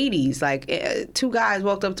 Mercedes. Like, 2 guys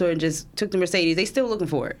walked up to her and just took the Mercedes. They still looking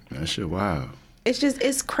for it. That shit wild.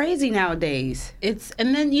 It's crazy nowadays.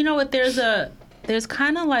 And then you know what? There's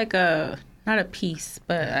kind of like not a peace,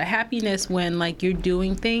 but a happiness when, like, you're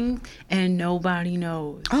doing things and nobody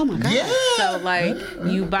knows. Oh my God. Yeah. So, like,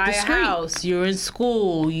 you buy a house, you're in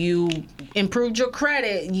school, you improved your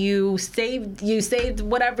credit, you saved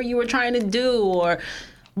whatever you were trying to do, or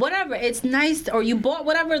whatever. It's nice, or you bought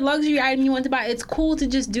whatever luxury item you want to buy. It's cool to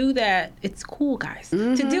just do that. It's cool, guys,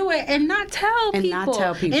 to do it and not tell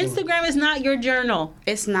people. Instagram is not your journal.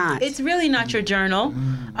 It's not. It's really not your journal,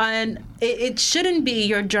 and it shouldn't be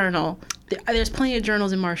your journal. There's plenty of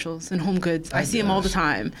journals in Marshalls and Home Goods. I see them all the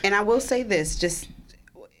time. And I will say this: just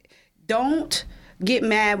don't get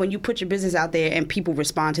mad when you put your business out there and people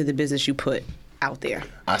respond to the business you put out there.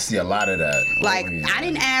 I see a lot of that. Like, I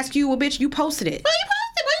didn't ask you, well, bitch, you posted it. Well, you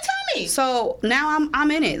posted. Why you tell me? So now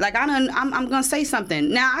I'm in it. Like, I'm gonna say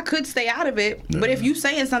something. Now I could stay out of it, but if you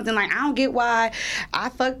saying something like, I don't get why I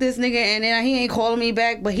fucked this nigga and then he ain't calling me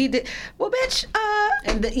back, but he did. Well, bitch.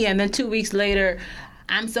 And then 2 weeks later,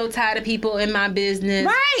 I'm so tired of people in my business.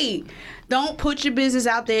 Right. Don't put your business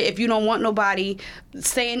out there if you don't want nobody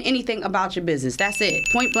saying anything about your business. That's it.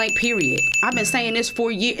 Point blank, period. I've been saying this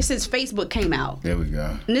for years, since Facebook came out. There we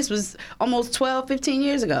go. And this was almost 12, 15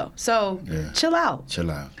 years ago. So, chill out. Chill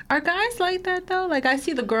out. Are guys like that, though? Like, I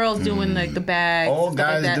see the girls doing, like, the bags. All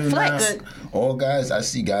guys like that. do Flex. now. All guys, I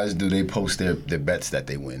see guys do, they post their bets that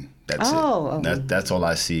they win. That's it. Okay. That's all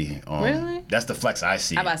I see. Really? That's the flex I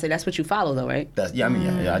see. I'm about to say, that's what you follow, though, right? Yeah, I mean,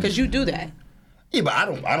 yeah. Because you do that. Yeah, but I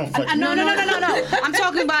don't flex. No. I'm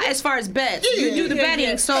talking about as far as bets. You do the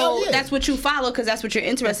betting, so that's what you follow because that's what you're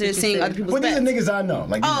interested in seeing other people's But bets. these are niggas I know.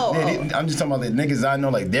 Like, I'm just talking about the niggas I know.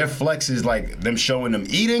 Like, their flex is like them showing them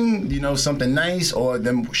eating, something nice, or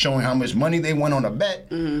them showing how much money they won on a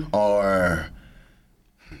bet, or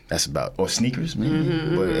that's about, or sneakers,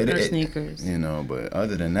 maybe. But sneakers. But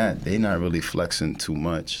other than that, they not really flexing too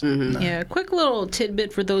much. Nah. Yeah, quick little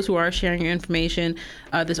tidbit for those who are sharing your information.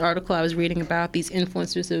 This article I was reading about these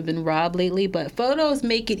influencers who have been robbed lately, but photos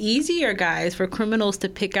make it easier, guys, for criminals to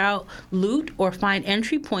pick out loot or find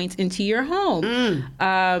entry points into your home.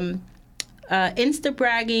 Insta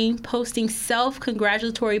bragging, posting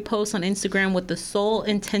self-congratulatory posts on Instagram with the sole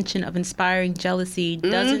intention of inspiring jealousy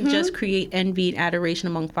doesn't just create envy and adoration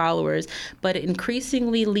among followers, but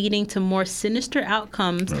increasingly leading to more sinister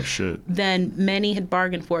outcomes than many had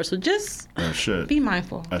bargained for. So just be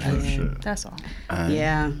mindful. That's all.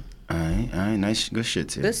 Yeah. All right, nice, good shit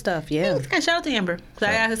too. Good stuff, yeah. And shout out to Amber. I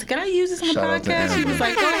asked, can I use this on the podcast? She was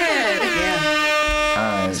like, go ahead. Yeah.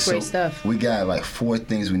 All right, Great stuff. We got like 4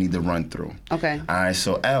 things we need to run through. Okay. All right,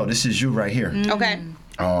 so Al, this is you right here. Okay.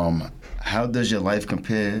 How does your life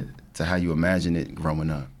compare to how you imagine it growing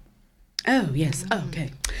up? Oh, yes. Okay.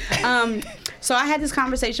 So I had this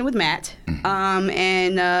conversation with Matt,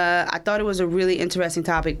 and I thought it was a really interesting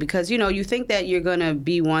topic because, you think that you're going to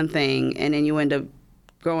be one thing, and then you end up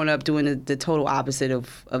growing up doing the total opposite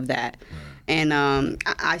of that. And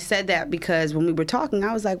I said that because when we were talking,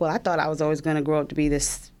 I was like, well, I thought I was always going to grow up to be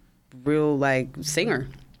this real, singer.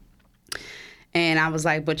 And I was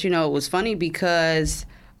like, but, it was funny because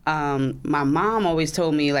my mom always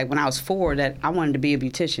told me, when I was 4, that I wanted to be a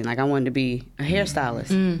beautician. I wanted to be a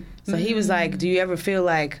hairstylist. So he was like, do you ever feel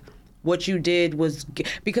like what you did was,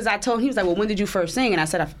 because I told him, he was like, well, when did you first sing? And I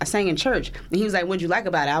said, I sang in church. And he was like, what'd you like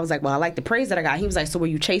about it? I was like, well, I like the praise that I got. He was like, so were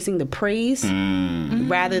you chasing the praise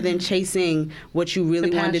rather than chasing what you really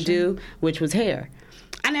wanted to do, which was hair?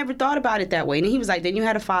 I never thought about it that way. And he was like, then you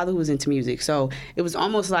had a father who was into music. So it was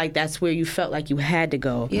almost like that's where you felt like you had to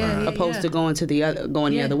go, opposed to going the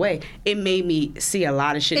other way. It made me see a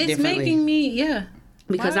lot of shit differently. It's making me,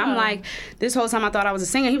 Because I'm like, this whole time I thought I was a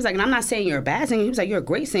singer. He was like, and I'm not saying you're a bad singer. He was like, you're a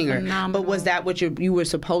great singer. Phenomenal. But was that what you were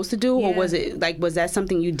supposed to do? Or was it was that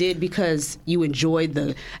something you did because you enjoyed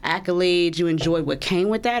the accolades, you enjoyed what came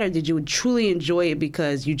with that? Or did you truly enjoy it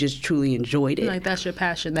because you just truly enjoyed it? Like, that's your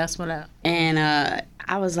passion. That's what And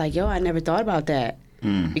I was like, yo, I never thought about that.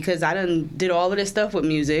 Because I did all of this stuff with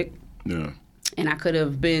music. Yeah. And I could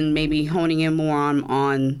have been maybe honing in more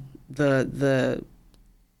on the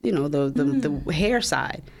hair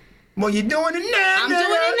side. Well, you're doing it now. I'm doing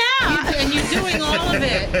it now. and you're doing all of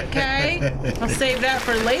it, okay? I'll save that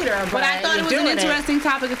for later. But I thought it was an interesting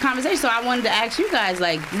topic of conversation, so I wanted to ask you guys,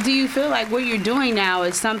 do you feel like what you're doing now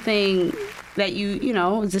is something that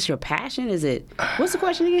is this your passion? Is it, what's the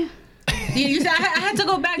question again? I had to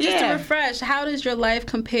go back just to refresh. How does your life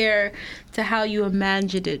compare to how you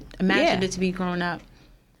imagined it to be growing up?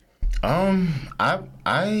 What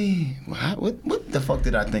the fuck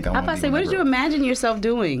did I think I wanted to be? I'm about to say, what did you imagine yourself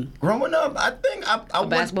doing? Growing up, I think I a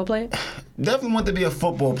basketball player? Definitely want to be a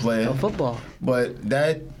football player. Oh, football. But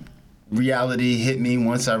that reality hit me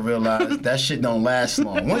once I realized that shit don't last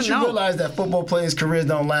long. Once you realize that football players' careers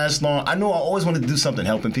don't last long, I knew I always wanted to do something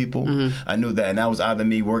helping people. I knew that, and that was either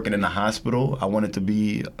me working in a hospital. I wanted to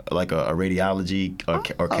be like a radiology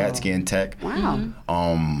or CAT scan tech. Wow.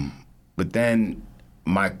 But then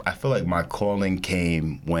I feel like my calling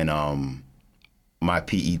came when my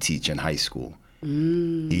PE teacher in high school.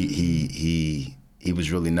 He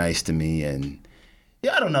was really nice to me, and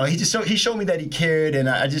yeah, I don't know. He showed me that he cared, and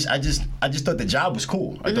I just thought the job was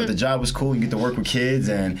cool. I thought the job was cool. You get to work with kids,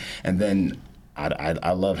 and then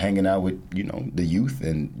I love hanging out with the youth,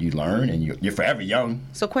 and you learn, and you're forever young.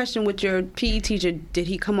 So, question with your PE teacher: did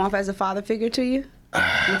he come off as a father figure to you?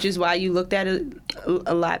 Which is why you looked at it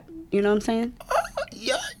a lot. You know what I'm saying?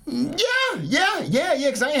 Yeah.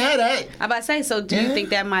 Because I ain't had that. I about to say. So, do you think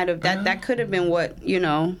that might have that could have been what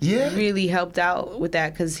really helped out with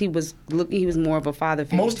that? Because he was more of a father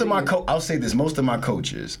figure. I'll say this. Most of my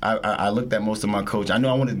coaches, I looked at most of my coaches. I knew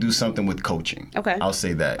I wanted to do something with coaching. Okay. I'll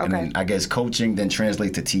say that, Okay. and then I guess coaching then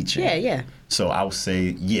translate to teaching. Yeah. So I'll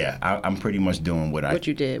say, I'm pretty much doing what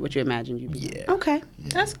you did, what you imagined you did. Yeah. Okay.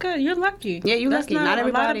 That's good. You're lucky. Yeah, you're lucky. Not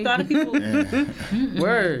everybody. A lot of people.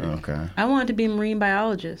 Word. Okay. I wanted to be a marine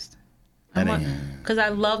biologist. Because I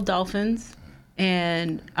love dolphins,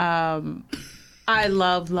 and I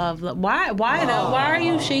love. Why though? Why are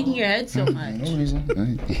you shaking your head so much? No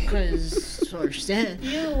reason. Because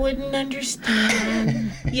You wouldn't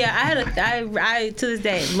understand. yeah, I to this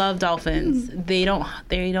day love dolphins. They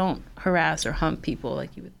don't harass or hump people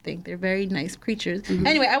like you would think. They're very nice creatures.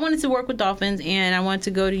 Anyway, I wanted to work with dolphins, and I wanted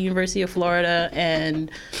to go to University of Florida and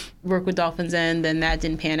work with dolphins, and then that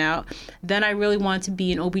didn't pan out. Then I really wanted to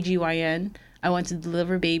be an OBGYN. I wanted to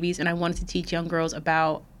deliver babies, and I wanted to teach young girls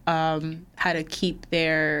about how to keep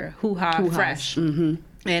their hoo-ha fresh.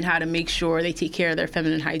 And how to make sure they take care of their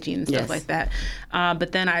feminine hygiene and stuff like that.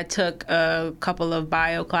 But then I took a couple of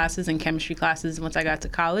bio classes and chemistry classes once I got to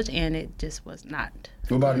college, and it just was not.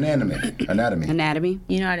 What about anatomy? Anatomy.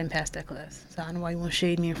 You know, I didn't pass that class, so I don't know why you want to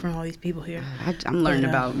shade me in front of all these people here. I'm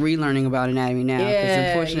relearning about anatomy now. Because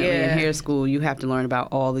unfortunately, in hair school, you have to learn about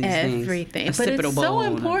all these things. Everything. But it's so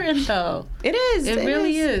important, though. It is. It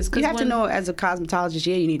really is. You have to know, as a cosmetologist,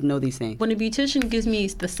 you need to know these things. When a beautician gives me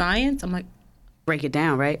the science, I'm like, break it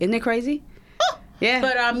down, right? Isn't it crazy? Yeah.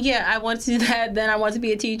 But I wanted to do that. Then I wanted to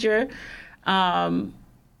be a teacher. That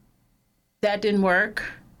didn't work.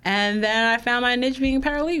 And then I found my niche being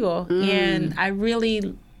paralegal, and I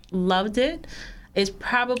really loved it. It's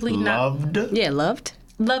probably loved.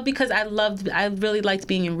 Loved because I really liked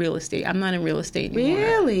being in real estate. I'm not in real estate anymore.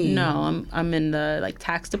 Really? No, I'm in the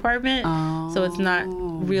tax department. So it's not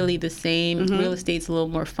really the same. Real estate's a little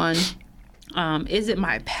more fun. Is it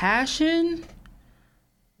my passion?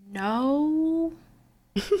 No.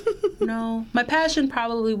 No. My passion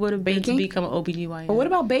probably would have been to become an OBGYN. But what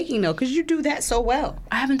about baking, though? Because you do that so well.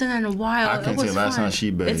 I haven't done that in a while. I can't tell you last time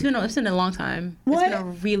she baked. It's been a long time. What? It's been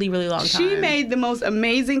a really, really long time. She made the most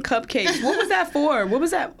amazing cupcakes. What was that for? What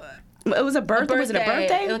was that? It was a birthday. Was it a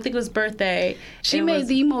birthday? I think it was birthday. She made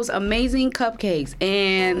the most amazing cupcakes,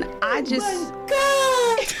 and I just.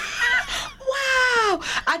 Oh my God. Wow!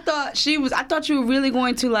 I thought you were really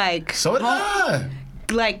going to So did I.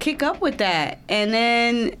 kick up with that, and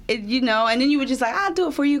then and then you were just like, I'll do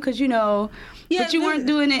it for you because but you weren't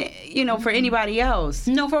doing it for anybody else.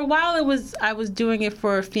 No, for a while I was doing it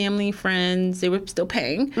for family, friends. They were still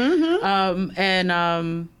paying,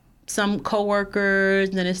 and some coworkers.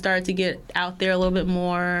 And then it started to get out there a little bit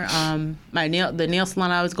more. The nail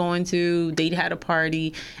salon I was going to, they had a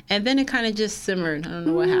party, and then it kind of just simmered. I don't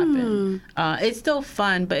know what happened. It's still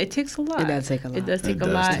fun, but it takes a lot. It does take a lot. It does take a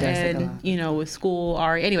lot, and with school,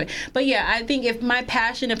 anyway. But yeah, I think if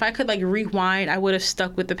I could rewind, I would have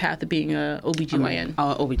stuck with the path of being a OBGYN.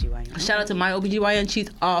 OBGYN. Shout out to my OBGYN. She's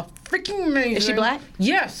freaking amazing. Is she black?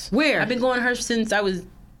 Yes. Where? I've been going to her since I was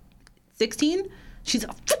 16. She's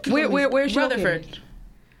where's she Rutherford. located?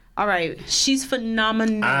 All right. She's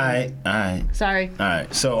phenomenal. All right. Sorry. All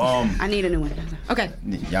right. So I need a new one. Okay.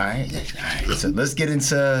 All right. So let's get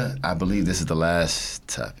into. I believe this is the last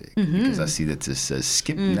topic because I see that this says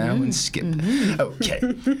skip now and skip. Okay.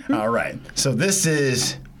 All right. So this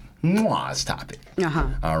is Moi's topic.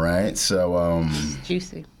 All right. So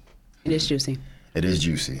Juicy. It is juicy. It is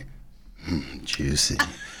juicy. Juicy.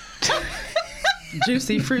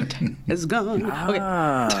 Juicy fruit is gone. Okay.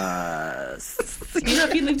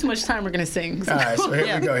 If you leave too much time, we're gonna sing. All right, so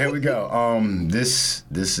here we go. This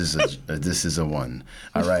is a one.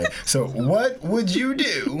 All right. So what would you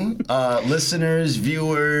do, listeners,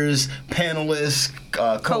 viewers, panelists,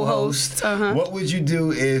 co-hosts? What would you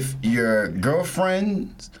do if your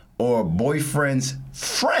girlfriend or boyfriend's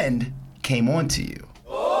friend came on to you?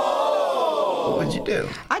 What would you do?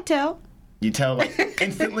 I tell. You tell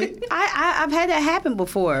instantly? I've had that happen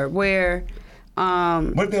before where.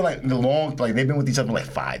 What if they're they've been with each other for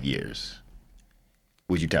 5 years?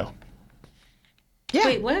 Would you tell? Yeah.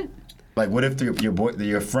 Wait, what? What if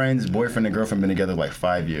your friend's boyfriend and girlfriend been together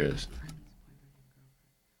 5 years?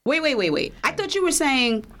 Wait. I thought you were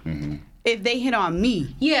saying if they hit on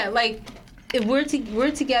me. Yeah, like if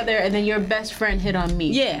we're together and then your best friend hit on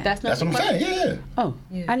me. Yeah. That's That's what I'm saying. Yeah. Oh,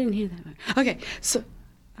 I didn't hear that. Okay, so,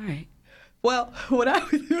 all right. Well, what I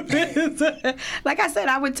would do is, like I said,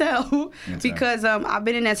 I would tell because I've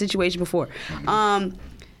been in that situation before.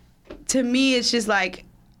 To me, it's just like,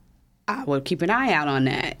 I would keep an eye out on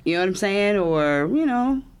that. You know what I'm saying? Or,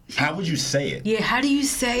 How would you say it? Yeah, how do you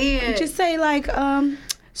say it? just say like,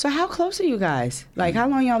 so how close are you guys? Like, how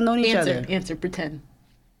long y'all known each other? Answer, pretend.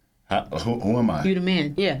 Who am I? You the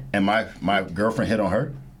man. Yeah. And my girlfriend hit on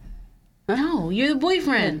her? No, you're the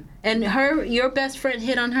boyfriend. And your best friend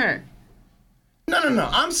hit on her. No.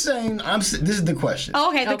 I'm saying, this is the question. Oh,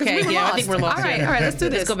 okay, because we were yeah, lost. I think we're lost. All right, let's do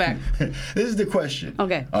this. Let's go back. This is the question.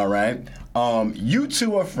 Okay. All right. You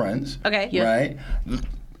two are friends. Okay. Yeah. Right.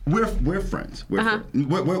 We're friends.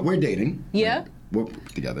 We're dating. Yeah. We're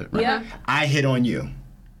together. Right? Yeah. I hit on you.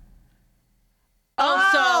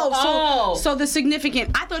 So the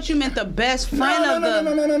significant. I thought you meant the best friend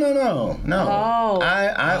No. Oh.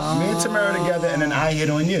 Me and Tamara together, and then I hit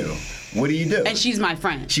on you. What do you do? And she's my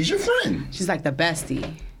friend. She's your friend. She's like the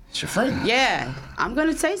bestie. It's your friend. Yeah, I'm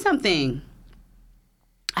gonna say something.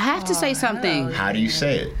 I have to say something How do you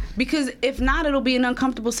say it? because if not, it'll be an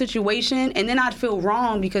uncomfortable situation, and then I'd feel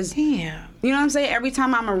wrong because Damn. you know what I'm saying. Every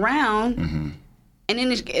time I'm around, and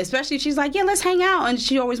then especially if she's like, "Yeah, let's hang out," and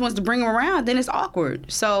she always wants to bring him around, then it's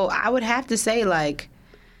awkward. So I would have to say like,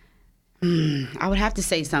 I would have to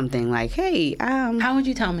say something like, "Hey, How would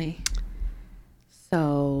you tell me?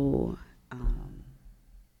 so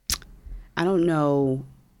I don't know.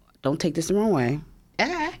 Don't take this the wrong way."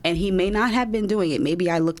 And he may not have been doing it. Maybe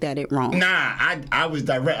I looked at it wrong. Nah, I was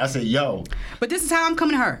direct. I said, yo. But this is how I'm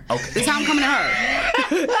coming to her. Okay. This is how I'm coming to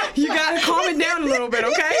her. You gotta calm it down a little bit,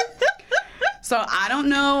 okay? So I don't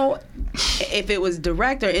know if it was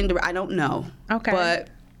direct or indirect. I don't know. Okay. But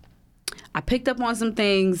I picked up on some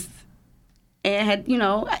things and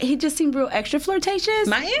had, he just seemed real extra flirtatious.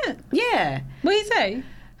 My aunt. Yeah. What'd he say?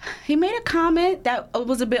 He made a comment that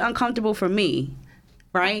was a bit uncomfortable for me,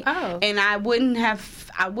 right? Oh. And I would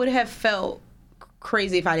have felt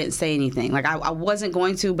crazy if I didn't say anything. Like I wasn't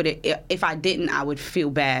going to, but if I didn't, I would feel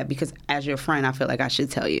bad because as your friend, I feel like I should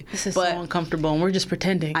tell you. This is but so uncomfortable, and we're just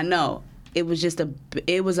pretending. I know it was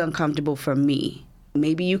it was uncomfortable for me.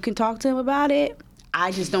 Maybe you can talk to him about it.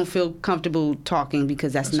 I just don't feel comfortable talking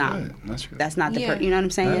because that's not good. That's good. That's not the Yeah. you know what I'm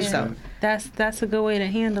saying? That's So good. That's a good way to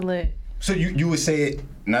handle it. So you would say it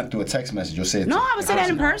not through a text message. You'll say it. no, I would say that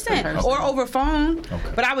in person or over phone. Okay.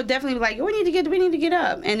 But I would definitely be like, we need to get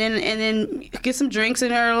up and then get some drinks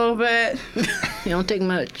in her a little bit. You don't take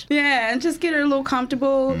much. Yeah, and just get her a little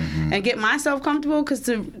comfortable and get myself comfortable. Because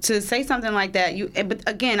to say something like that, but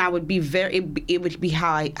again, I would be it would be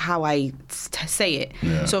how I say it.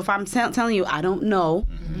 Yeah. So if I'm telling you, I don't know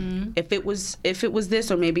if it was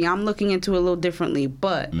this or maybe I'm looking into it a little differently,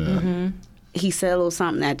 but he said a little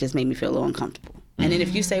something that just made me feel a little uncomfortable. And then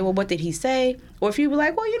if you say, well, what did he say? Or if you be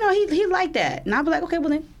like, well, he liked that, and I'll be like, okay, well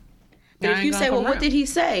then. But I if ain't you gonna say, well, come what around. did he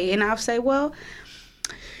say? And I'll say, well,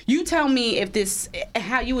 you tell me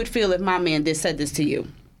how you would feel if my man said this to you.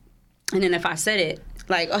 And then if I said it,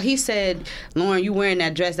 like, oh, he said, Lauren, you wearing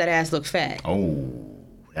that dress, that ass look fat. Oh,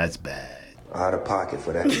 that's bad. Out of pocket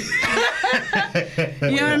for that.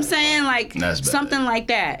 You know what I'm saying? Like That's bad. something like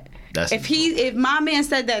that. That's if my man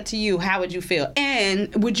said that to you, how would you feel?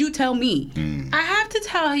 And would you tell me? I have to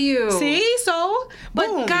tell you. See, so But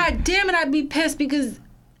boom. god damn it, I'd be pissed because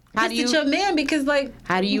How this do is you- your man. Because like,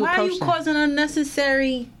 How do you why are approach you that? causing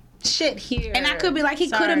unnecessary shit here? And I could be like, he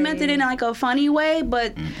could have meant it in like a funny way,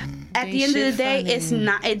 but at the end of the shit day, funny. it's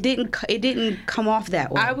not. It didn't come off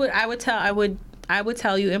that way. I would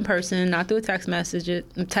tell you in person, not through a text message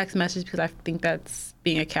because I think that's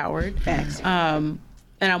being a coward. Facts.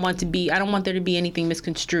 And I don't want there to be anything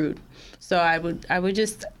misconstrued. So I would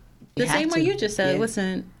just the have same way to. you just said. Yeah.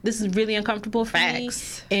 Listen, this is really uncomfortable for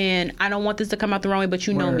Facts. me, and I don't want this to come out the wrong way. But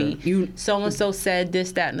you know me. So and so said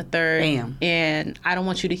this, that, and the third. Bam. And I don't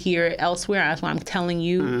want you to hear it elsewhere. That's why I'm telling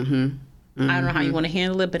you. I don't know how you want to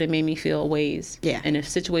handle it, but it made me feel ways. Yeah. And if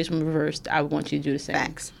situation reversed, I would want you to do the same.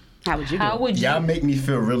 Facts. How would you? How do? would you? Y'all make me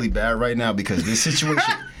feel really bad right now because this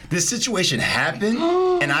situation happened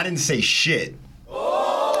and I didn't say shit.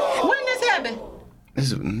 When did this happen?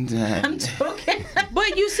 I'm joking.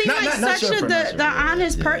 But you seem Not- like not such your friend, not the your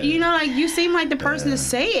honest friend. person. Yeah. You know, like you seem like the person to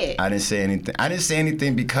say it. I didn't say anything. I didn't say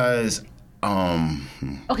anything because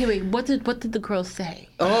Okay, wait. What did the girl say?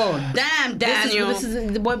 Oh, damn, Daniel.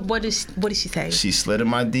 What did she say? she slid in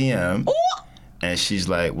my DM and she's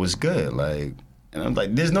like, "What's good?" Like, And I'm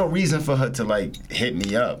like, there's no reason for her to like hit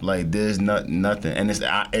me up. Like, there's nothing. And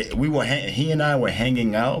he and I were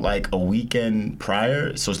hanging out like a weekend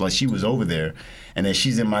prior, so it's like she was over there, and then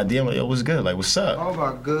she's in my DM like, yo, what's good? Like, what's up? Oh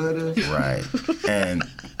my goodness. Right. And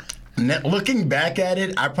looking back at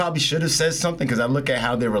it, I probably should have said something because I look at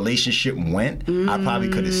how their relationship went. I probably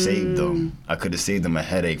could have saved them. I could have saved them a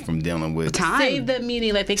headache from dealing with Time. Save that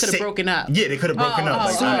meaning like they could have broken up. Yeah, they could have broken up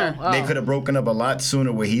like, sooner. They could have broken up a lot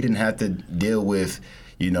sooner, where he didn't have to deal with,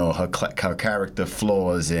 you know, her character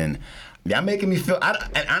flaws. And y'all making me feel.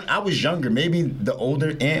 I was younger. Maybe the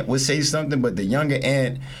older aunt would say something, but the younger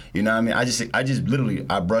aunt, you know what I mean? I just literally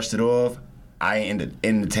I brushed it off. I ain't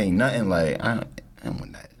entertained nothing. Like I don't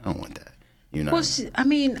want that. I don't want that. You know. Well, She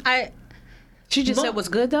just said what's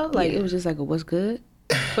good though. Like it was just like a what's good.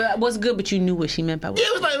 But what's good? But you knew what she meant by what's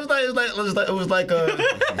It was like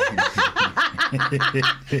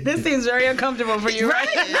This seems very uncomfortable for you, right?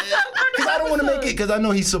 Because I don't want to make it. Because I know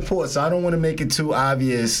he supports, so I don't want to make it too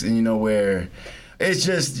obvious. You know where.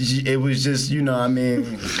 It was just, you know, I mean.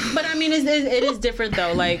 But I mean, it is different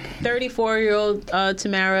though. Like 34-year-old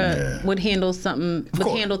Tamara would handle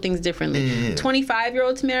things differently.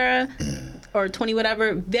 25-year-old Tamara. Or 20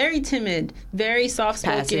 whatever, very timid, very soft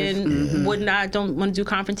spoken, don't want to do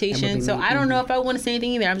confrontation. So I don't know if I want to say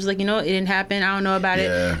anything either. I'm just like, you know, it didn't happen. I don't know about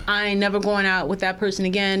it. I ain't never going out with that person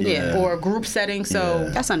again. Or a group setting. So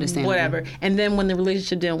that's understandable. Whatever. And then when the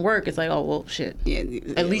relationship didn't work, it's like, oh well, shit.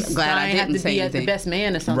 At least glad I have to be at the best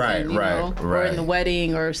man or something. Right, you know? Or in the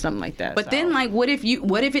wedding or something like that. But then, like, what if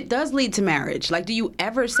it does lead to marriage? Like, do you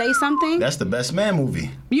ever say something? That's the Best Man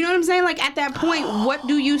movie. You know what I'm saying? Like, at that point, what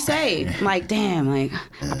do you say? Like, damn, like,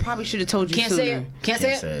 I probably should have told you Can't sooner. say it. Can't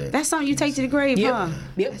say it. That's something you take to the grave, huh?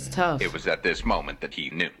 Yep. That's tough. It was at this moment that he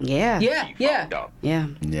knew. Yeah. He fucked up. Yeah.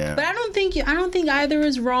 Yeah. But I don't think either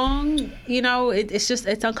is wrong. You know,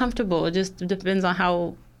 it's uncomfortable. It just depends on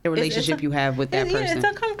how The relationship you have with that person. Yeah, it's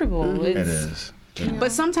uncomfortable. It is.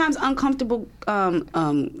 But sometimes uncomfortable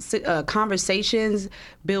conversations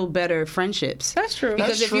build better friendships. That's true.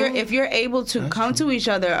 Because That's if you're able to come to each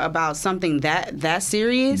other about something that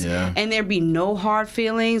serious, and there be no hard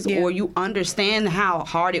feelings, or you understand how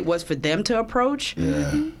hard it was for them to approach,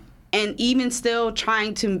 and even still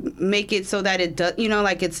trying to make it so that it does, you know,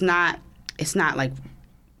 like it's not like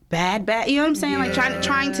bad. You know what I'm saying? Like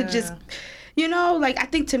trying to just, you know, like I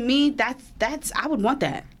think to me that's I would want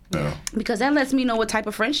that. Yeah. Because that lets me know what type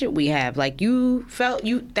of friendship we have. Like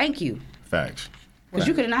thank you. Facts. Because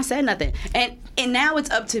you could have not said nothing. And now it's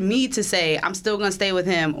up to me to say I'm still gonna stay with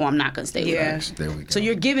him or I'm not gonna stay with him. Facts. There we go. So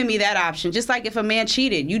you're giving me that option. Just like if a man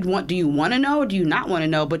cheated, do you want to know or do you not want to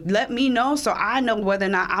know? But let me know so I know whether or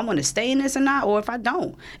not I want to stay in this or not, or if I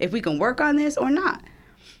don't. If we can work on this or not.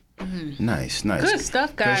 Nice. Good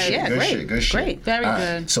stuff, guys. Yeah, Good great. shit, good shit. Great. Very All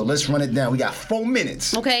good. So let's run it down. We got 4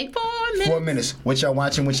 minutes. Okay. 4 minutes. 4 minutes. What y'all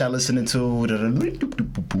watching? What y'all listening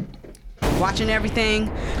to? Watching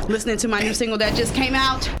everything, listening to my new single that just came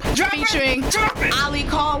out, featuring Ali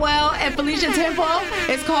Caldwell and Felicia Temple.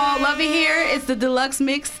 It's called Love It Here. It's the deluxe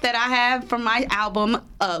mix that I have from my album,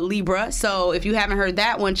 Libra. So if you haven't heard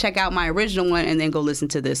that one, check out my original one and then go listen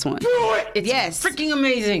to this one. It's Yes. freaking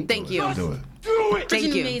amazing. Thank you. Do it. Thank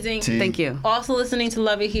Freaking you. amazing. Thank you. Also listening to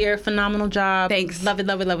Love It Here, phenomenal job. Thanks. Love it.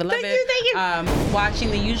 Thank you.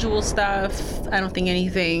 Watching the usual stuff. I don't think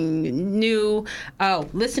anything new. Oh,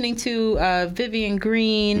 listening to Vivian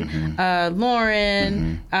Green,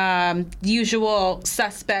 Lauren, usual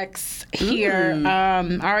suspects here.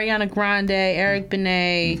 Ariana Grande, Eric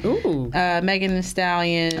Benet, Megan Thee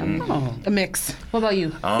Stallion. A mix. What about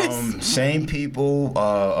you? Same people.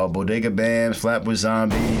 Bodega Bams, Flatbush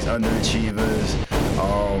Zombies, Underachievers.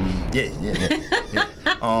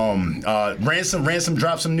 Ransom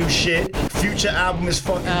dropped some new shit. Future album is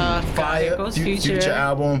fucking fire. here goes Future. Future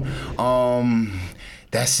album.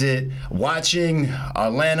 That's it. Watching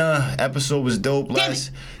Atlanta episode was dope.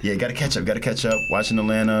 Gotta catch up. Watching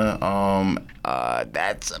Atlanta.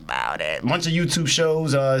 That's about it. Bunch of YouTube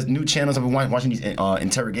shows, new channels. I've been watching these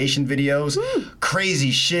interrogation videos.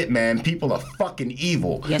 Crazy shit, man. People are fucking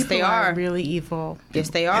evil. Yes, they are. Really evil. Yes,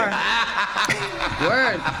 they are.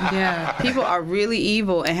 Word. Yeah. People are really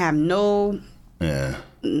evil and have no couth.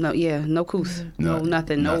 No,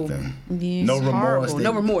 nothing. No. No remorse. Horrible.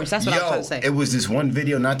 No remorse. That's what I was trying to say. It was this one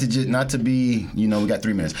video, not to be, we got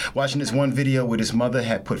 3 minutes. Watching this one video where this mother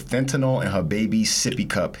had put fentanyl in her baby's sippy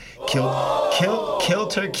cup,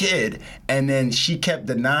 killed her kid, and then she kept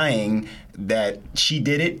denying that she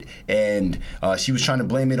did it, and she was trying to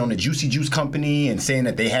blame it on the Juicy Juice company and saying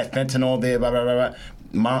that they had fentanyl there, blah, blah, blah,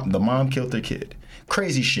 blah. The mom killed her kid.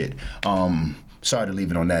 Crazy shit. sorry to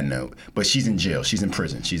leave it on that note, but she's in jail. She's in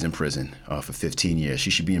prison. She's in prison for 15 years. She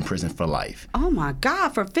should be in prison for life. Oh my God,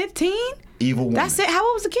 for 15? Evil woman. That's it. How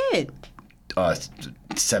old was the kid?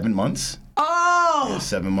 7 months. Oh.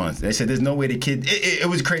 7 months. They said there's no way the kid. It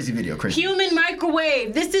was a crazy video. Crazy. Human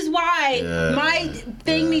microwave. This is why my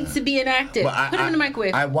thing needs to be enacted. But Put it in the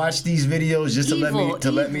microwave. I watch these videos just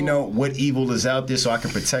to let me know what evil is out there, so I can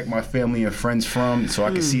protect my family and friends from, so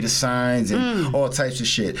I can see the signs and all types of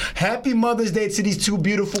shit. Happy Mother's Day to these two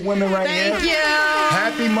beautiful women right here. Thank you.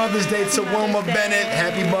 Happy Mother's Day to Wilma Bennett.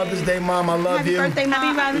 Happy Mother's Day, Mom. I love you. Happy birthday,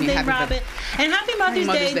 Mom. Happy Mother's Day, Happy Robin. And happy Mother's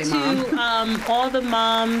Day to all the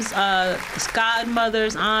moms,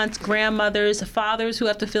 godmothers, aunts, grandmothers, fathers who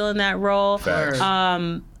have to fill in that role. Facts.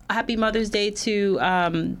 Happy Mother's Day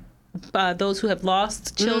to those who have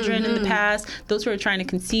lost children in the past, those who are trying to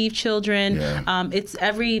conceive children. Yeah. It's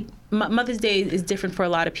Mother's Day is different for a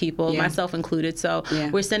lot of people, myself included. So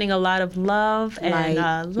we're sending a lot of love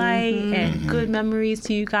and light and good memories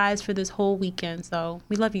to you guys for this whole weekend. So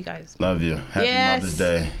we love you guys. Love you. Happy Mother's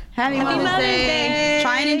Day. Happy Mother's Day.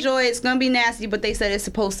 Try and enjoy it. It's going to be nasty, but they said it's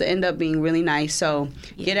supposed to end up being really nice. So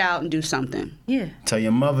get out and do something. Yeah. Tell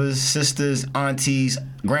your mothers, sisters, aunties,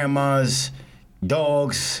 grandmas,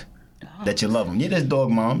 dogs that you love them. Yeah, there's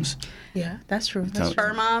dog moms. Yeah, that's true.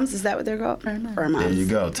 Fur moms, is that what they're called? Fur moms. There you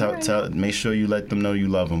go. Tell. Make sure you let them know you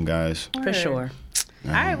love them, guys. For sure.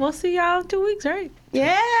 All right, we'll see y'all in 2 weeks, right?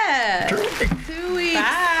 Yeah. 2 weeks.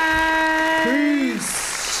 Bye.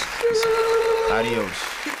 Peace. Adios.